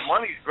course, the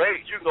money's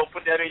great. You can go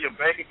put that in your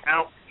bank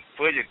account,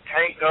 fill your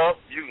tank up.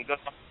 You can go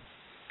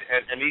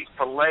and eat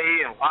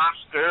filet and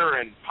lobster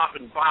and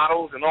popping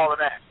bottles and all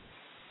of that.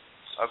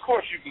 Of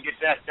course, you can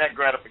get that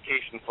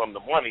gratification from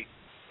the money,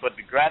 but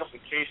the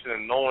gratification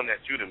of knowing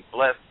that you done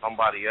blessed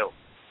somebody else.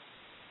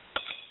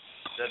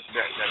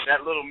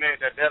 That little man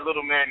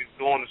is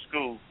going to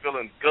school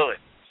feeling good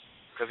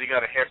because he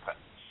got a haircut.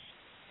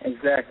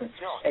 Exactly.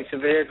 Hey,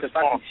 Chavez, if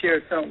I can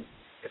share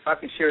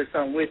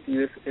something with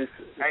you, Hey,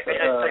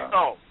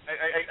 Tom.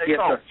 Hey,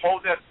 Tom.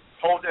 Hold that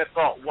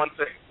thought. One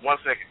second.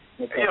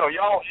 Okay. Hey,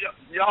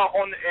 y'all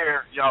on the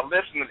air. Y'all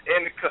listening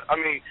in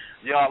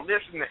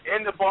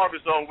the Barber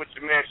Zone with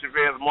your man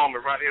Chavez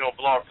Moment right here on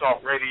Blog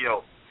Talk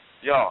Radio.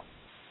 Y'all,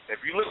 if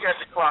you look at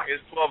the clock,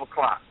 it's 12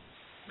 o'clock.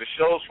 The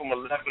show's from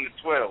 11 to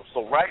 12.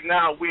 So right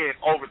now we're in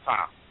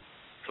overtime.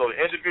 So the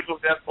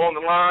individuals that's on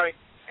the line,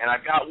 and I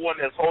got one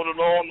that's holding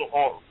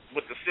on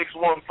with the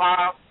 615,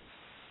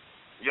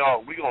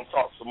 y'all, we going to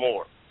talk some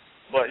more.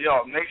 But,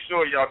 y'all, make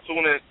sure y'all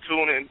tune in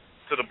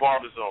to the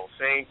Barber Zone.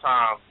 Same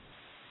time,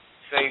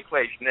 same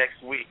place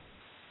next week.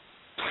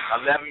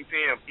 11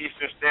 p.m.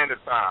 Eastern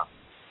Standard Time.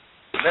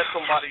 Let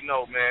somebody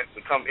know, man,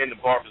 to come in the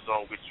Barber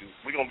Zone with you.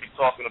 We're going to be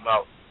talking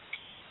about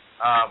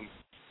I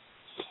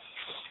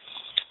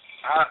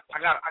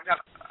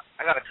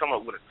gotta come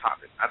up with a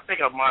topic. I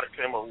think I might have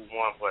came up with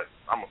one, but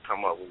I'm gonna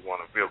come up with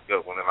one, a real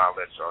good one, and I'll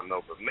let y'all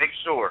know. But make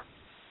sure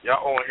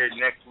y'all on here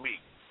next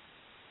week.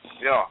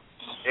 Y'all,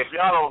 if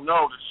y'all don't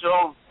know, the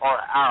shows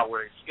are an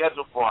hour. It's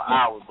scheduled for an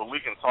hour, but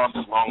we can talk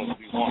as long as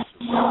we want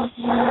to.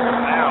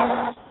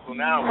 So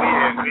now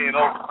we in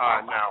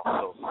overtime now.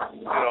 So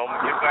I'm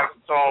gonna get back to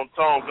Tone.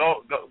 Tone,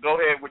 go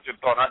ahead with your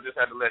thought. I just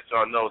had to let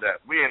y'all know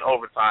that we in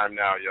overtime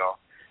now, y'all.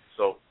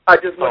 So I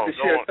just want to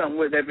share something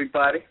with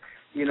everybody.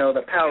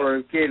 The power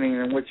of giving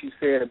and what you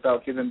said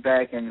about giving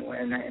back and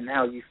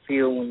how you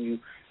feel when you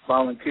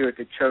volunteer at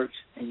the church,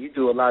 and you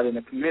do a lot in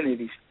the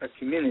community,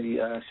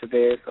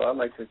 Chavez. So I'd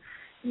like to,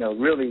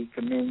 really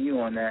commend you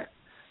on that.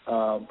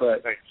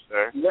 But thanks,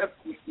 sir.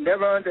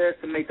 Never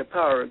underestimate the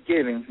power of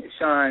giving. It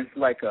shines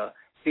like a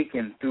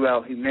beacon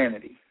throughout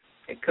humanity.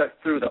 It cuts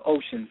through the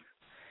oceans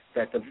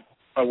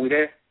are we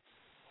there?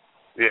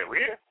 Yeah, we're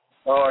here.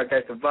 Or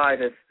that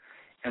divide us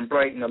and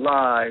brighten the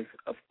lives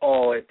of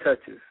all it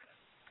touches.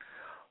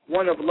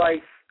 One of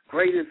life's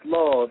greatest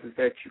laws is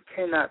that you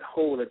cannot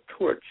hold a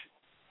torch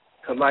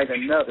to light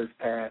another's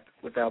path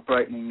without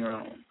brightening your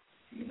own.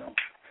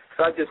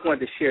 So I just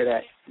wanted to share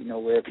that, with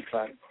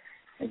everybody,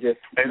 and just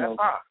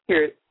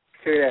hear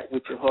that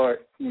with your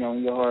heart, in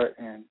your heart,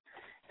 and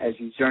as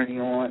you journey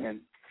on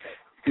and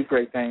do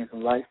great things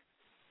in life,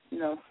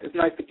 it's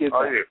nice to give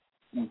back.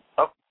 Yeah.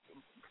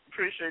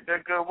 Appreciate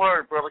that good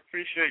word, brother.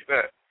 Appreciate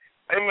that.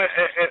 Hey man,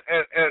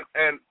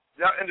 and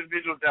y'all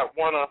individuals that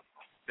wanna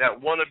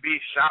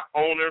be shop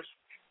owners,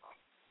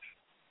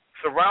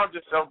 surround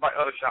yourself by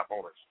other shop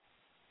owners.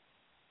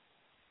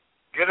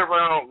 Get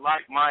around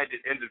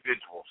like-minded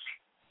individuals.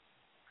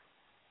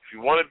 If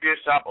you want to be a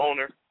shop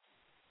owner,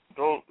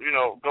 go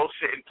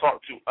sit and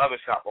talk to other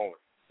shop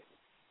owners.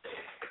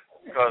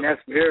 And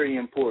that's very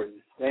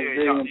important. That's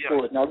very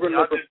important.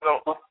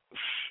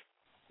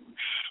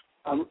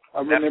 I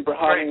remember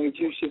hiring you,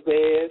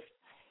 Chavez,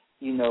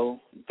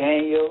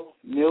 Daniel,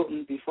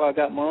 Milton, before I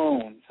got my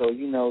own. So,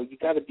 you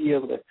got to be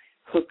able to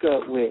hook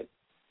up with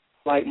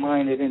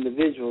like-minded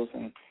individuals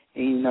and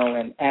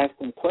ask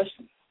them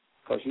questions,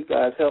 because you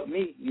guys helped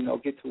me,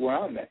 get to where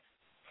I'm at,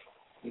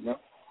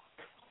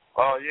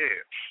 Oh,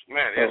 yeah.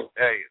 Man,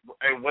 hey,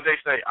 what they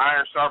say,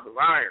 iron sharpens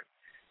iron.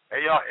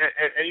 Hey, y'all,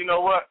 and you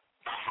know what?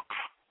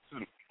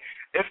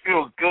 It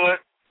feels good.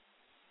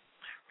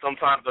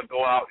 Sometimes I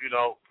go out,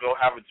 go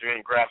have a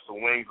drink, grab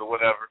some wings or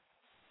whatever,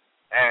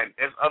 and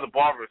there's other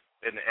barbers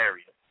in the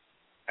area.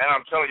 And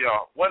I'm telling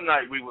y'all, one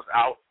night we was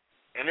out,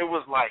 and it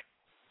was like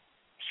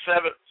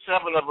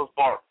seven of us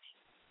barbers.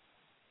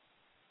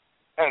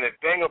 And the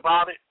thing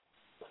about it,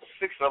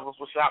 6 of us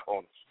were shop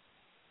owners.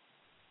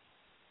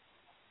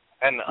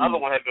 And the other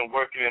one had been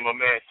working in my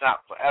man's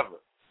shop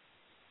forever.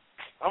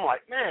 I'm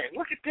like, man,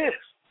 look at this.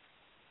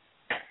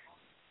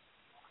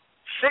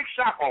 6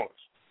 shop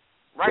owners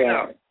right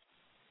now.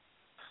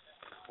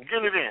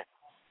 Get it in.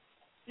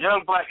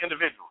 Young black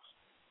individuals.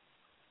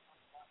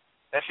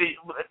 And see,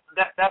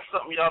 that's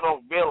something y'all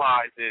don't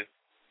realize is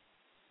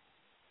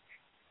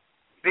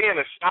being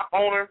a shop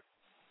owner,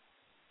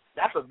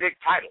 that's a big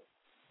title.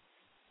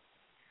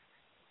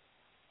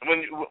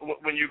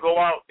 When you go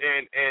out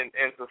in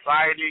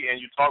society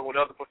and you talk with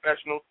other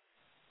professionals,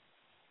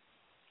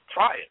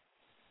 try it.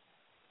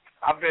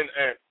 I've been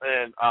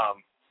and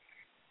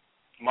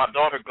my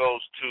daughter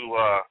goes to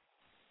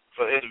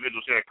for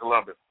individuals here in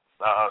Columbus.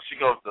 She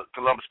goes to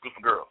Columbus School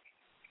for Girls,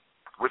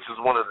 which is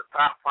one of the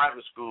top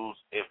private schools,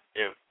 if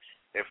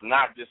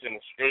not just in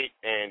the state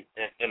and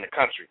in the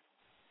country.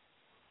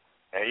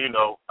 And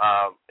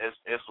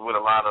it's with a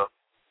lot of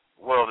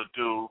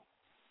well-to-do.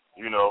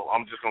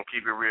 I'm just gonna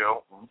keep it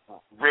real,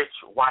 rich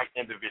white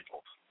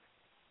individuals.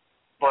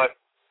 But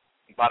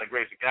by the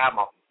grace of God,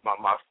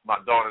 my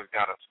daughter's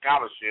got a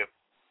scholarship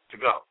to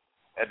go,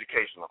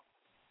 educational.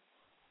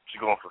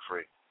 She's going for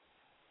free.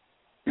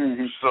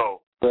 Mm-hmm.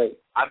 So right.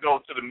 I go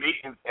to the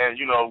meetings, and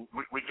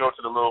we go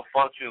to the little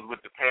functions with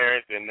the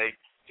parents, and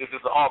it's an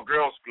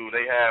all-girls school.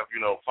 They have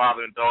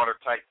father and daughter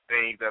type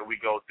things that we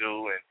go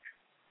do, and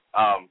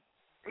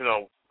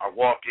I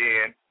walk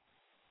in.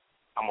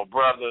 I'm a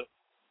brother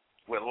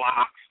with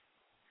locks.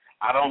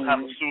 I don't have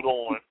a suit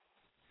on.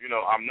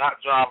 I'm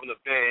not driving a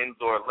Benz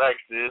or a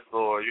Lexus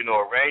or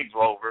a Range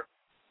Rover.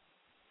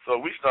 So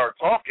we start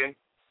talking.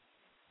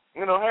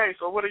 Hey,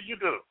 so what do you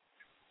do?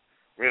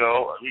 We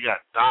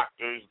got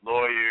doctors,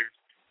 lawyers,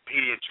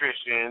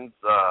 pediatricians,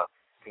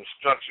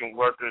 construction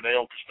workers. They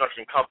own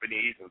construction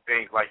companies and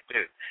things like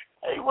this.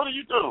 Hey, what do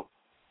you do?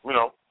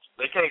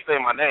 They can't say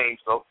my name,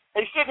 so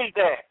hey, Sydney's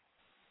dad.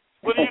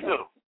 What do you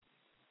do?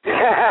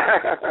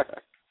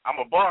 I'm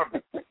a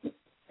barber.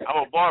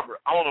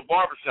 I own a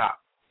barber shop.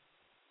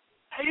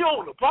 Hey, you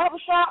own a barber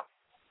shop?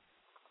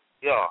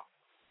 Yeah.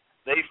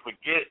 They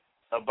forget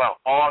about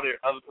all their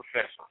other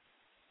professions.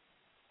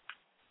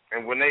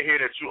 And when they hear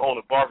that you own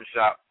a barber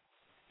shop,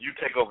 you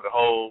take over the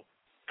whole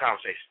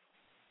conversation.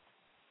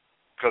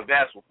 Because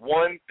that's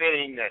one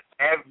thing that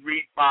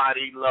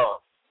everybody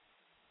loves.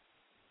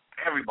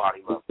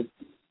 Everybody loves it.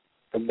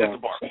 It's a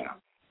barber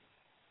shop.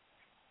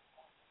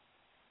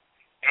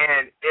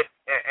 And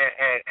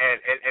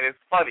it's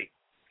funny.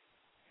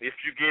 If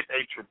you get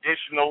a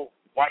traditional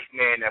white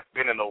man that's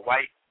been in a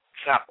white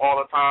shop all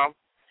the time,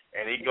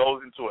 and he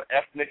goes into an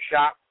ethnic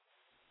shop,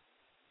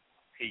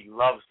 he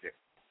loves it.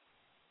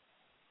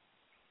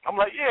 I'm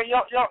like, yeah,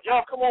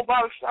 y'all come on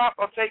by the shop.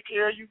 I'll take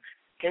care of you.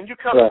 Can you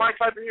cut my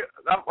type of hair?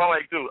 I'm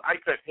like, dude, I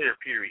cut hair,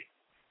 period.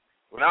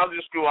 When I was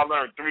in school, I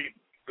learned three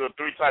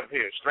types of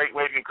hair: straight,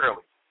 wavy, and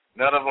curly.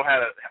 None of them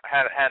had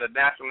a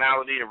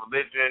nationality, a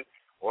religion,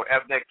 or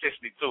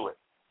ethnicity to it.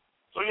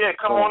 So yeah,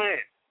 come on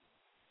in.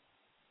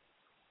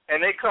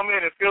 And they come in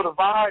and feel the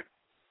vibe.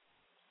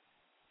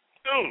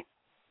 Dude,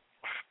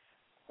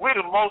 we're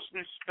the most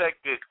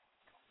respected,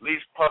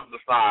 least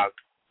publicized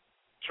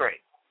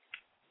trade.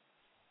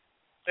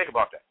 Think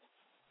about that.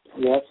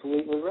 You're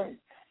absolutely right.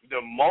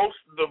 The most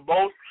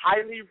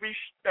highly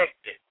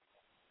respected,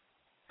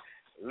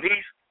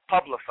 least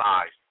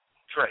publicized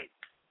trade.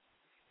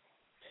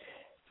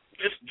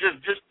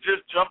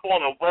 Just jump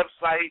on a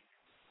website,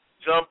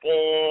 jump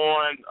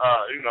on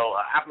an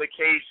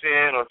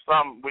application or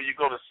something where you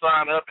go to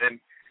sign up and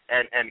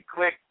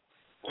click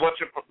what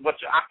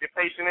your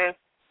occupation is.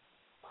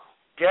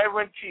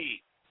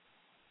 Guaranteed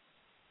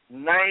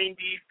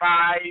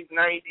 95,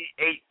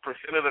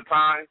 98% of the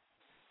time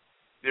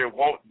there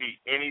won't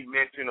be any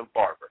mention of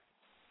barber.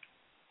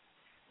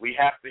 We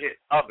have to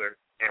hit other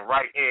and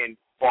write in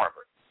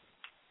barber.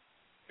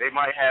 They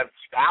might have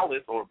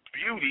stylist or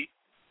beauty,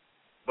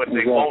 but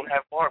they won't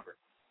have barber.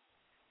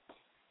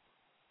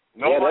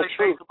 Nobody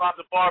thinks about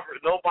the barber.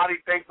 Nobody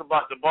thinks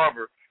about the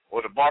barber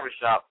or the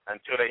barbershop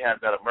until they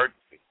have that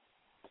emergency.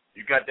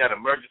 You got that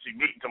emergency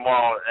meeting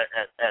tomorrow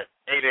at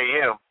 8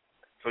 a.m.,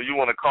 so you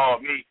want to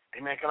call me, hey,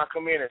 man, can I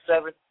come in at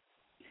 7?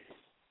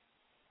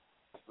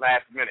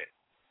 Last minute.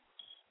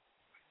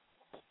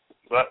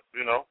 But,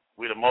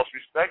 we're the most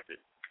respected.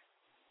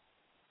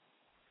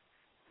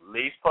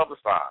 Least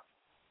publicized.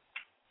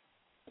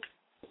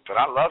 But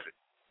I love it.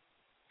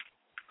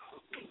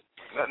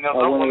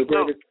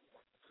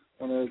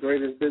 One of the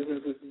greatest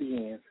businesses to be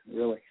in,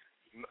 really.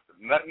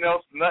 Nothing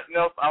else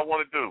I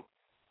want to do.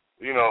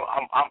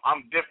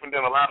 I'm different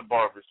than a lot of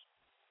barbers.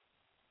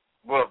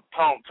 Well,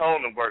 tone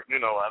and work.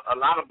 A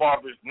lot of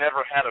barbers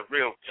never had a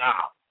real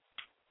job.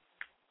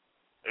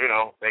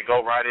 They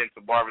go right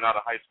into barbering out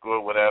of high school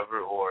or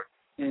whatever, or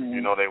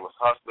they was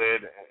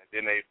hustling and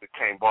then they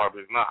became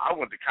barbers. Now, I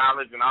went to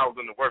college and I was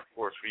in the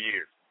workforce for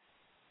years.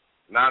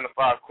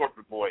 9-to-5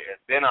 corporate boy, and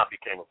then I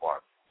became a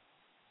barber.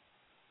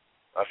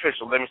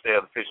 Official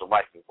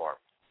licensed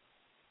barber.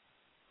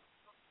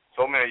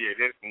 So many years,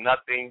 there's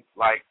nothing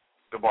like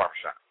the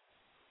barbershop.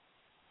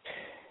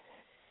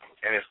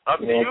 And it's up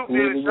to you,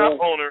 being a shop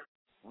owner,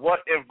 what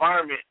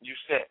environment you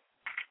set.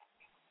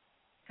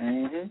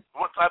 Mm-hmm.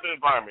 What type of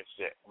environment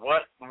set?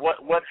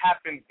 What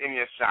happens in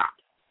your shop?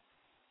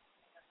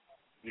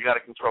 You got to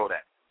control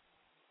that.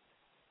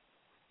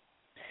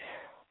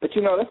 But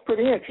that's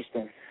pretty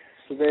interesting.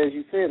 So as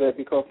you say that,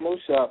 because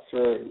most shops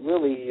are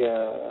really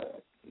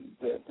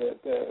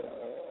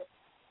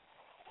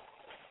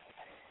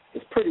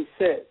it's pretty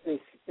set.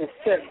 It's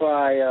set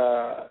by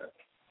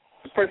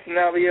the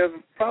personality of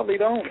probably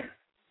the owner.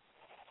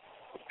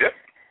 Yep.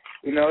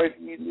 If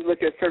you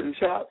look at certain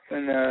shops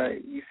and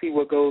you see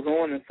what goes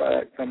on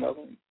inside some of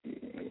them,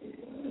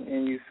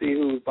 and you see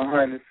who's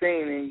behind the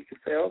scene, and you can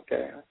say,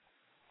 okay,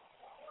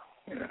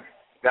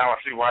 Now I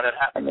see why that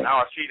happened. Now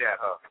I see that,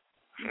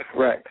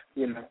 Right.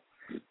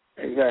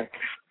 Exactly.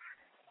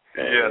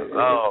 Yeah.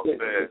 Man.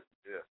 Yeah.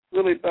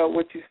 Really about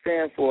what you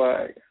stand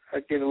for. I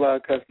get a lot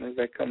of customers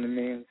that come to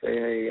me and say,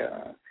 hey,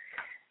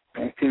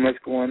 there's too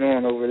much going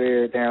on over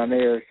there, down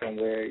there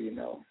somewhere,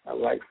 I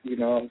like,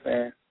 what I'm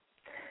saying?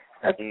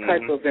 That's the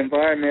type of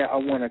environment I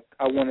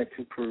wanted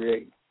to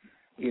create.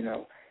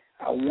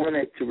 I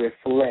wanted to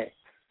reflect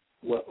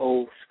what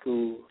old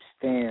school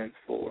stands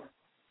for,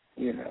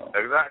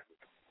 Exactly.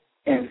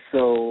 And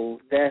so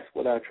that's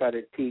what I try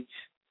to teach.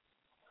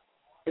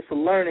 It's a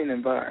learning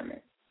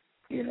environment,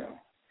 and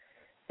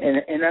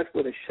that's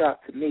what a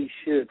shop to me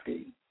should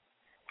be.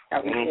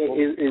 I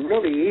mean, it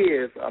really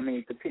is. I mean,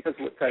 it depends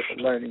what type of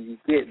learning you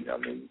get. I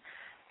mean,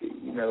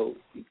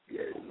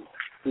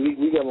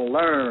 we got to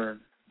learn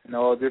in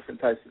all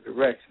different types of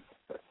directions.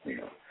 But,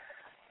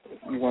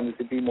 you want it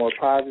to be more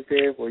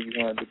positive or you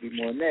want it to be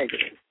more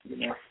negative,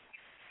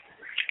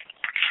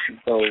 And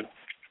so,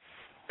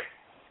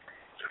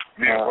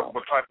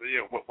 what type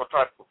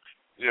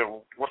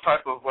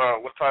of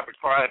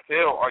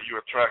clientele are you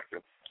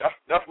attracting?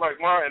 That's like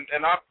mine,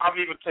 and I've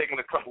even taken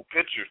a couple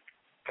pictures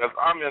because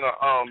I'm in a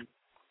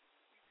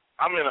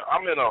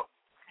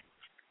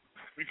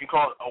you can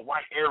call it a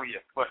white area,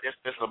 but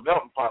it's a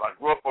melting pot. I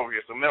grew up over here.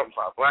 It's a melting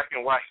pot, black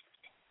and white,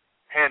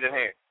 hand in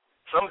hand.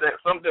 Some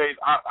days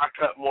I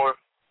cut more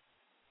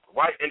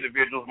white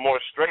individuals,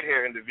 more straight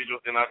hair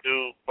individuals than I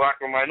do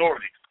black or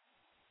minorities.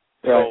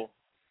 Right. So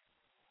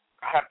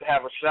I have to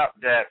have a shop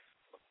that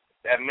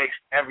makes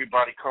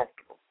everybody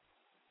comfortable.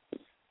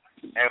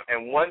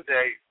 And one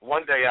day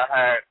I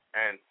had,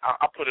 and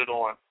I put it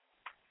on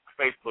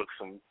Facebook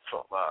some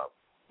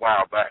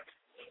while back.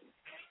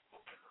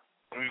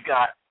 We've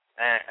got,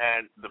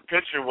 and the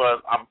picture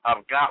was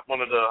I've got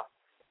one of the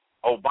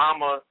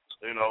Obama,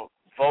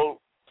 vote,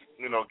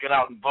 get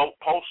out and vote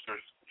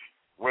posters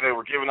where they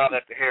were giving out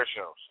at the hair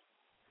shows.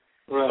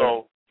 Right.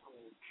 So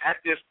at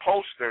this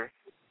poster,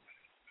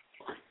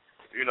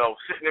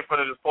 sitting in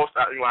front of this poster,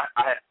 I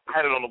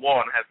had it on the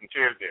wall and I had some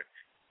chairs there.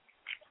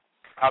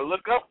 I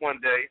look up one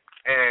day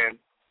and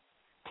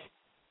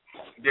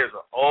there's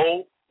an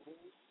old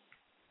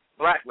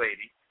black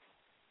lady.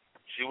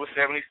 She was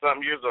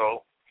 70-something years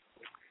old,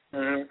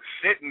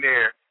 sitting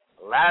there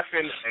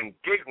laughing and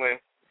giggling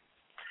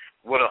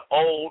with an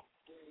old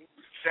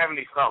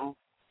 70-something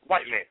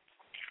white man.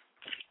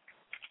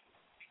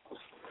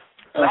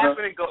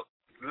 Laughing and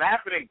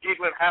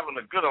giggling, having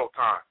a good old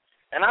time.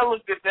 And I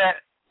looked at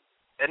that,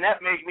 and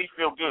that made me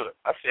feel good.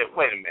 I said,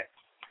 wait a minute.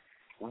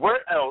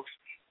 Where else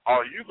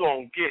are you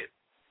going to get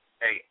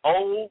a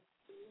old,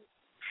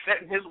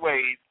 set in his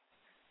ways,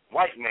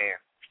 white man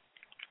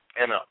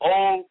and an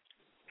old,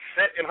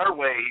 set in her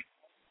ways,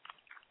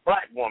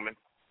 black woman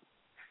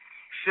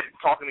sitting,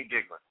 talking and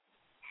giggling?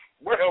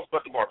 Where else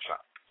but the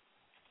barbershop?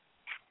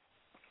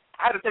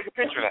 I had to take a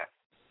picture of that.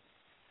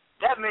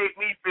 That made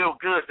me feel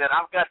good that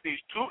I've got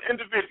these two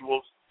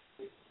individuals,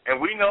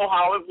 and we know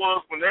how it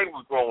was when they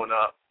was growing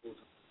up.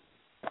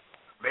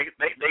 They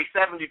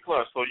 70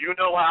 plus, so you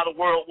know how the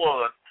world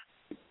was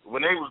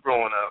when they was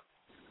growing up.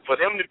 For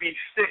them to be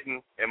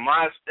sitting in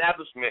my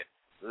establishment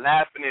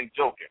laughing and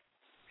joking.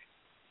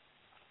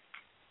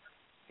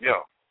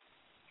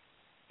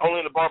 Only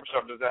in the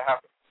barbershop does that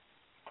happen.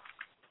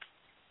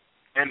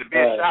 And to be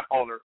a shop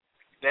owner,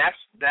 that's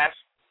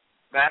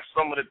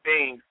some of the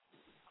things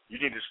you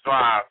need to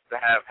strive to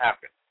have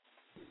happen.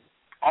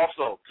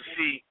 Also, to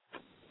see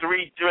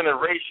 3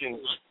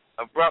 generations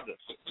of brothers.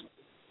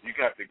 You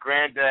got the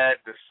granddad,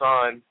 the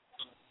son,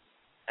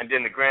 and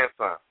then the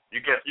grandson.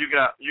 You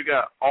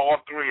got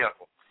all 3 of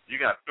them. You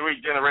got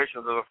 3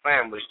 generations of a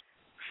family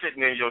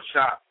sitting in your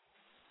shop.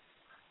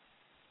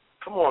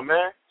 Come on,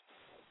 man.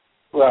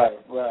 Right.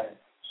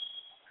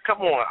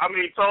 Come on. I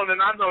mean, Tony,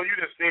 I know you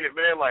just seen it,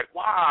 man. Like,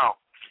 wow.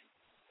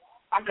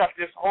 I got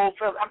this whole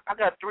family. I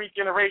got 3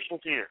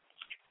 generations here.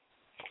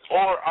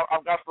 Or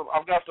I've got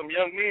some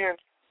young men.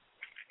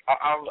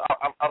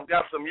 I've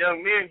got some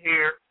young men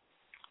here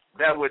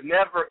that would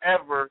never,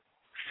 ever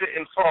sit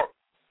and talk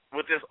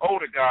with this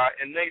older guy,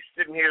 and they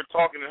sitting here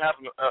talking and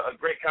having a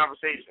great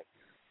conversation.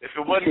 If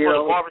it wasn't for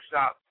the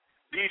barbershop,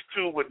 these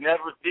two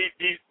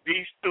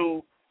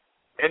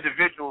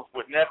individuals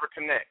would never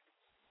connect.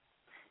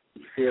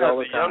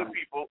 Because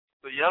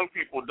the young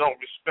people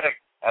don't respect,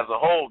 as a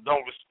whole,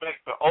 don't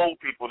respect the old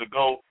people to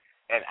go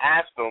and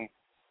ask them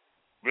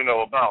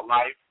about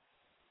life.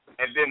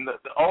 And then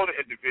the older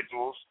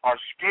individuals are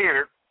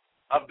scared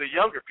of the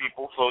younger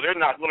people, so they're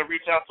not going to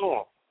reach out to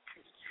them.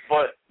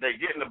 But they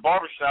get in the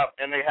barbershop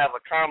and they have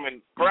a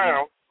common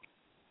ground,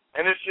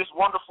 and it's just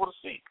wonderful to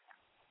see.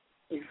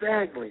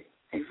 Exactly.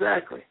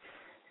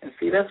 And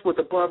see, that's what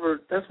the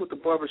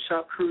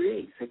barbershop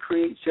creates. It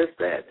creates just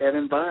that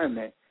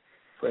environment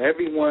for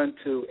everyone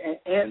to,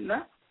 and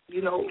not,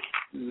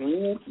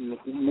 men,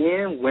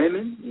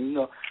 women,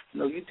 you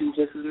do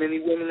just as many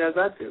women as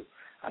I do.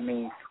 I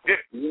mean,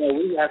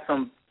 we have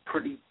some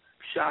pretty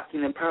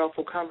shocking and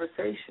powerful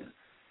conversations,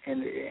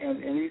 and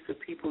these are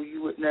people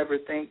you would never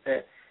think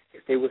that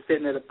if they were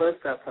sitting at a bus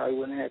stop probably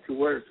wouldn't have 2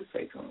 words to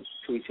say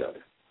to each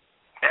other.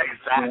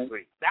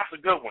 Exactly. That's a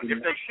good one. If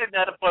they're sitting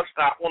at a bus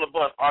stop on a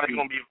bus, are they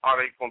going to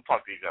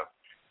talk to each other?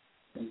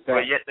 Exactly.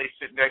 But yet they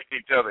sit next to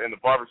each other in the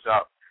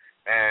barbershop,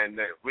 and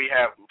we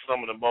have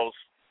some of the most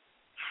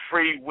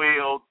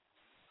free-willed,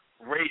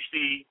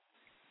 racy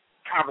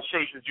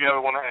conversations you ever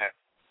want to have.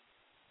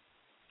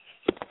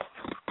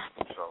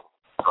 So,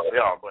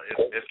 y'all, but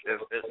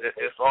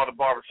it's all the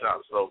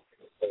barbershop. So,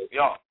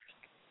 y'all,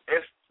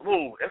 it's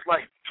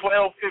like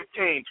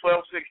 12:15,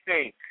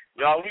 12:16.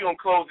 Y'all, we gonna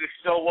close this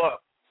show up.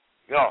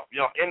 Y'all,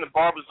 in the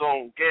Barber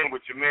Zone again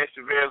with your man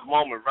Chavez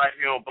Moment right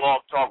here on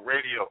Blog Talk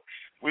Radio.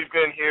 We've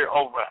been here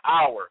over an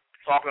hour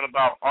talking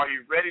about, are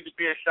you ready to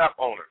be a shop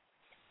owner?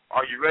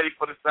 Are you ready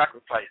for the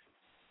sacrifices?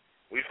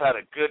 We've had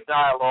a good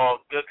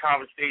dialogue, good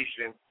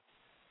conversation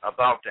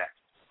about that.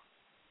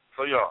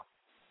 So, y'all,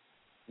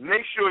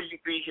 make sure you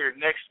be here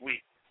next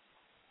week.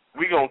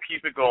 We're going to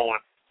keep it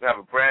going. We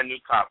have a brand new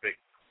topic.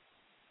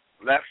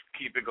 Let's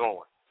keep it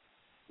going.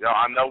 Y'all,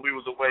 I know we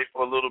was away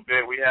for a little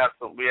bit. We had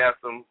some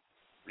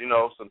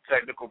some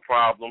technical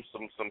problems,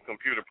 some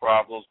computer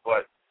problems,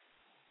 but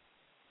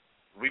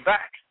we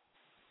back.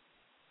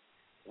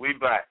 We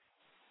back.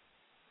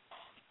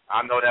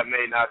 I know that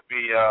may not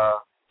be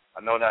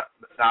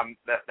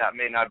that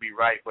may not be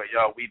right, but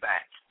y'all, we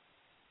back.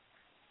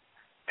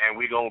 And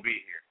we gonna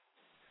be here.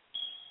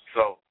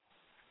 So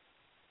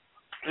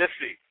let's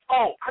see.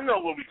 Oh, I know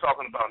what we're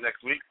talking about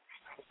next week.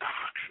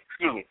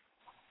 Excuse me.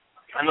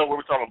 I know what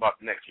we're talking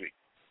about next week.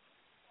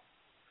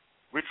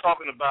 We're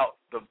talking about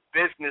the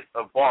business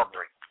of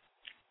barbering.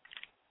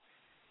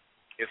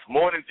 It's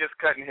more than just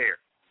cutting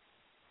hair.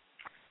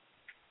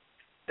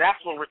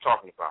 That's what we're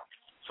talking about.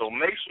 So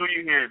make sure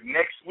you're here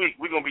next week.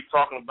 We're going to be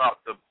talking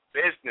about the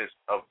business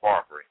of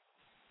barbering.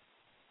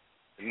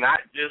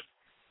 Not just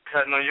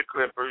cutting on your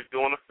clippers,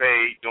 doing a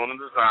fade, doing a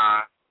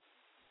design,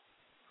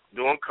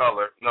 doing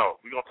color.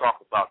 No, we're going to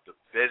talk about the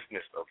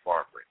business of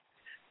barbering.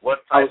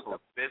 What type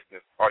of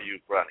business are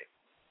you running?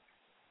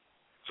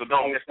 So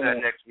don't miss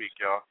that next week,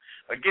 y'all.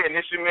 Again,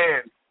 it's your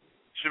man,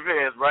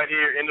 Chavez, right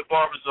here in the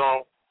Barber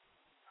Zone.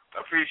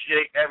 I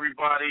appreciate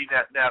everybody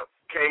that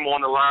came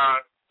on the line.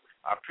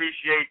 I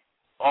appreciate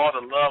all the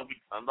love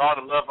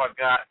I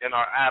got in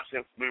our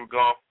absence. We were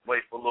gone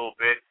away for a little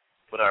bit,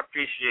 but I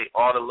appreciate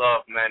all the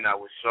love, man, that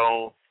was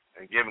shown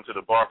and given to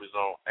the Barber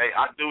Zone. Hey,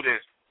 I do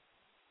this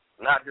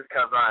not just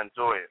because I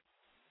enjoy it,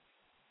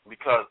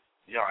 because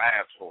y'all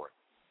asked for it.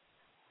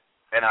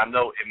 And I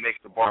know it makes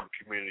the barber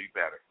community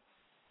better.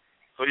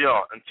 So,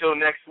 y'all, until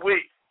next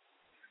week,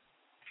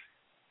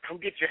 come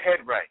get your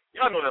head right.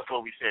 Y'all know that's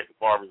what we say at the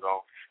Barber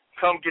Zone.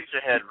 Come get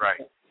your head right.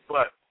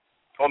 But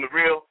on the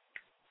real,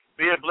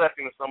 be a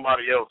blessing to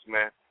somebody else,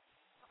 man.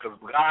 Because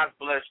God's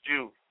blessed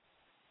you.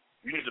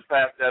 You need to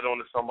pass that on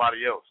to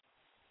somebody else.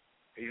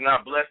 He's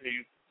not blessing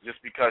you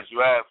just because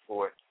you asked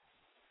for it.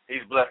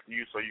 He's blessing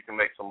you so you can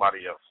make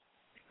somebody else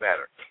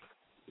better.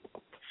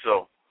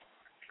 So,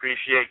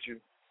 appreciate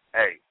you.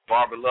 Hey,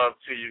 barber love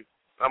to you.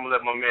 I'm going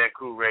to let my man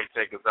Cool Ray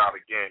take us out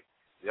again.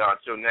 Y'all,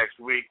 until next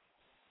week,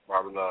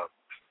 barber love.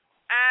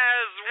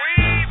 As we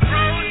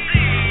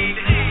proceed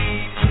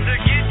to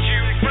get you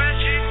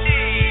fresh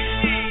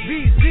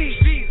indeed.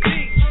 BZ,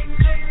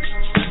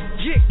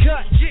 get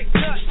cut.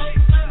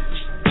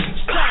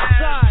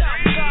 Southside,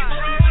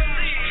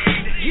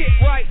 get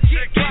right.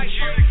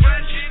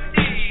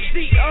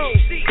 CO,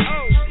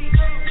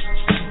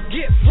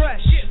 get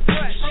fresh.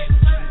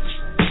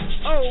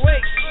 Oh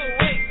wait.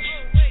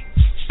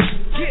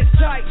 Get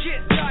tight.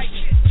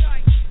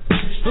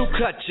 Who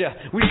cut ya?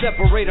 We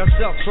separate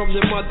ourselves from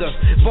their mother.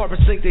 Barbers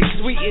think they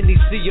sweet in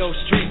these CO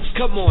streets.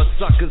 Come on,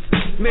 suckers.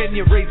 Man,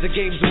 your razor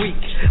game's weak.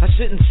 I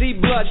shouldn't see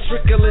blood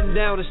trickling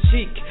down his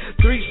cheek.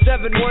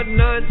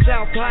 3719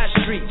 South High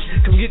Street.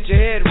 Come get your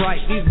head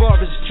right. These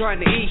barbers are trying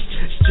to eat.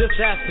 Just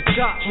ask the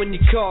cop when you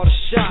call the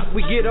shop.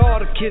 We get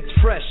all the kids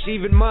fresh,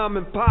 even mom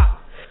and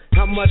pop.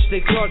 How much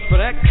they charge for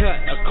that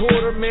cut? A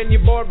quarter? Man,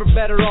 your barber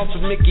better off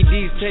with Mickey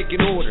D's taking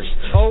orders.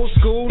 Old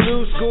school,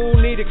 new school,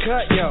 need a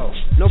cut, yo.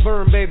 No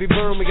burn, baby,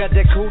 burn, we got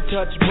that cool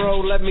touch, bro.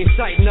 Let me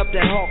tighten up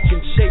that hawk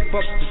and shape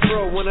up the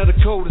throw. One of the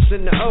coldest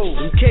in the O.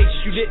 In case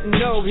you didn't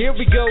know, here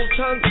we go.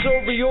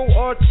 Tonsorial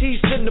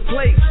artists in the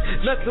place.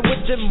 Messing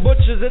with them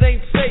butchers, it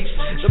ain't safe.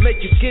 They'll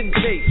make your skin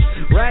taste.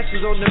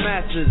 Rashes on the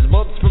masses,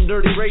 bumps from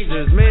dirty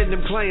razors. Man,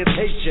 them clients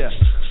hate ya.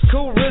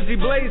 Cool Rizzy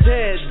blaze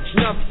heads,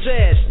 enough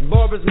said.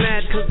 Barbers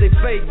mad cause they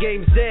fake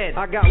game's dead.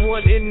 I got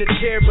one in the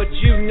chair, but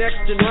you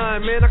next in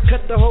line. Man, I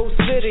cut the whole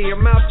city,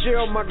 I'm out here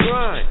on my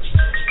grind.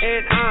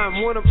 And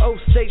I'm one of O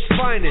State's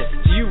finest.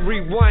 You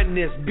rewind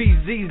this,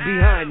 BZ's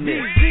behind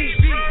this.